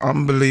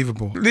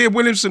 Unbelievable. Leah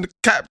Williamson, the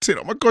captain.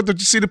 Oh my God, did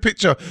you see the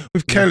picture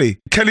with Kelly?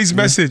 Kelly's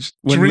message,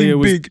 when dream Leah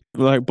was big.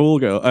 Like ball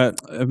girl,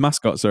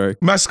 mascot, sorry.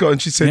 Mascot,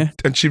 and she said,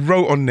 and she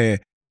wrote on there,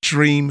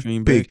 dream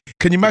big.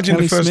 Can you imagine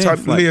Kelly the first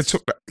Smith, time Leah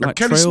took that?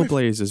 Kelly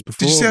Trailblazers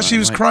before. Did you see how she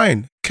was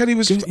crying? Kelly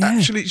was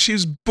she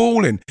was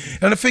bawling.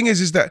 And the thing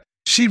is that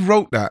she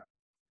wrote that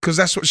because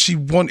that's what she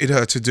wanted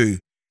her to do.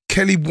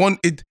 Kelly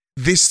wanted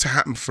this to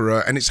happen for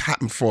her, and it's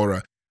happened for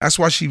her. That's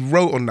why she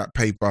wrote on that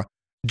paper,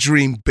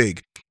 dream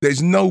big.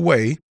 There's no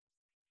way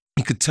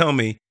you could tell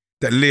me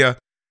that Leah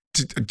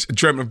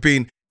dreamt of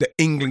being the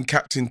England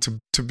captain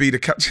to be the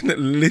captain that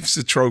lifts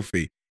the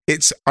trophy.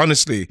 It's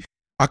honestly,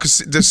 I could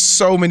see, there's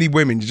so many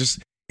women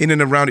just in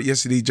and around it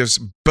yesterday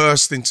just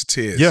burst into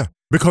tears. Yeah,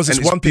 because it's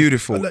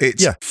beautiful.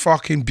 It's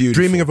fucking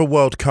beautiful. Dreaming of a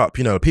World Cup,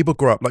 people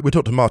grow up, like we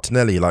talked to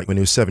Martinelli, like when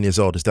he was 7 years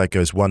old, his dad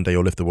goes, one day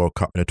you'll lift the World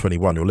Cup,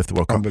 21, you'll lift the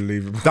World Cup.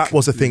 Unbelievable. That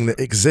was a thing that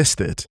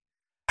existed.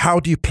 How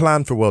do you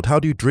plan for a world? How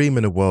do you dream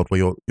in a world where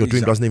your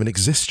dream doesn't even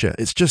exist yet?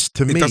 It's just,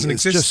 to me, it doesn't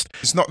exist.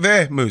 It's not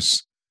there,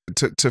 Moose.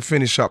 To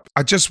finish up,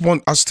 I just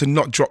want us to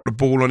not drop the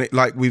ball on it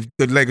like we've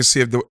the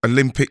legacy of the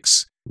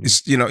Olympics.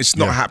 It's it's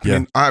not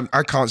happening. Yeah.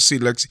 I can't see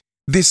the legacy.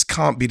 This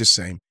can't be the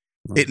same.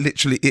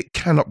 It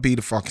cannot be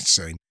the fucking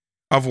same.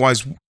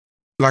 Otherwise,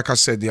 like I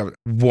said,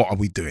 what are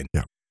we doing?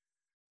 Yeah.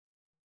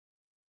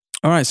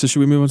 All right, so should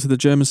we move on to the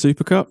German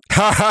Super Cup?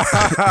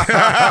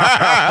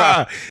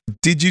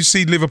 Did you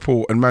see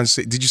Liverpool and Man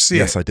City? Did you see it?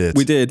 Yes, I did.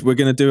 We did. We're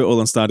going to do it all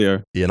on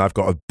Stadio. Yeah, and I've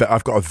got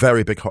a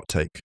very big hot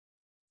take.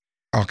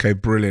 Okay,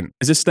 brilliant.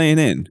 Is this staying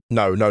in?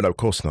 No, of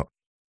course not.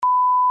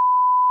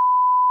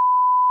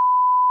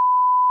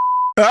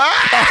 No,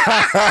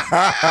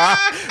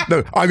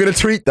 I'm going to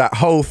tweet that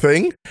whole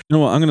thing. You know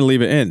what? I'm going to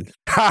leave it in.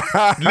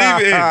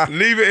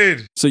 Leave it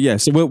in. So yeah,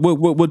 so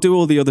we'll do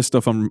all the other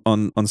stuff on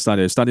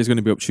Stadio. Stadio's going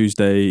to be up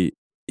Tuesday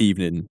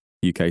evening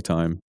UK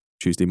time,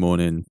 Tuesday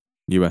morning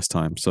US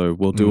time. So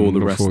we'll do all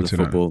the rest of the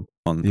football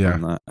on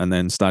that, and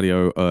then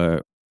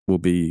Stadio will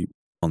be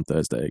on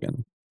Thursday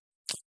again.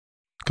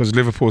 Because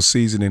Liverpool's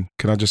seasoning.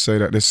 Can I just say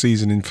that they're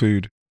seasoning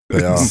food?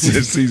 They are.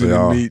 They're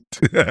seasoning meat.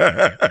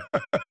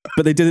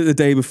 But they did it the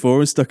day before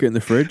and stuck it in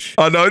the fridge.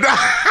 I know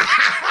that.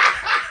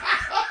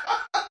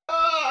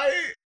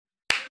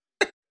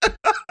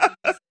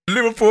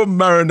 Liverpool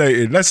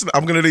marinated.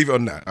 I'm going to leave it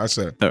on that. I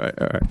said. All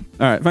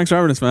right. Thanks for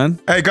having us, man.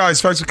 Hey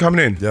guys, thanks for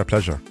coming in. Yeah,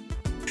 pleasure.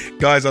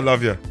 Guys, I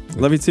love you.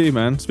 Love you too,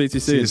 man. Speak to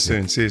you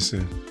soon. See you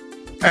soon.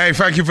 Hey,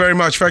 thank you very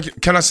much.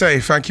 Can I say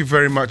thank you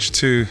very much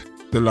to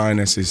the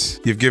Lionesses.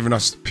 You've given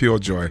us pure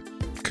joy.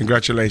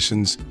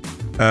 Congratulations.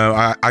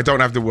 I don't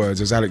have the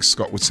words, as Alex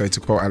Scott would say, to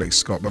quote Alex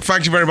Scott. But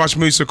thank you very much,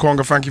 Musa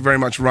Kwonga. Thank you very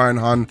much, Ryan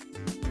Hunn.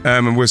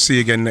 And we'll see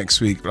you again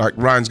next week. Like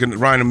Ryan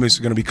and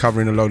Musa are going to be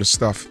covering a load of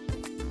stuff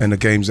and the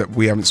games that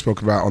we haven't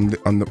spoken about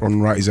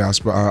on Righty's House.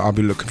 But I'll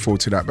be looking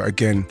forward to that. But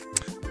again,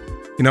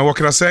 you know, what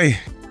can I say?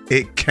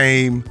 It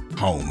came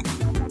home.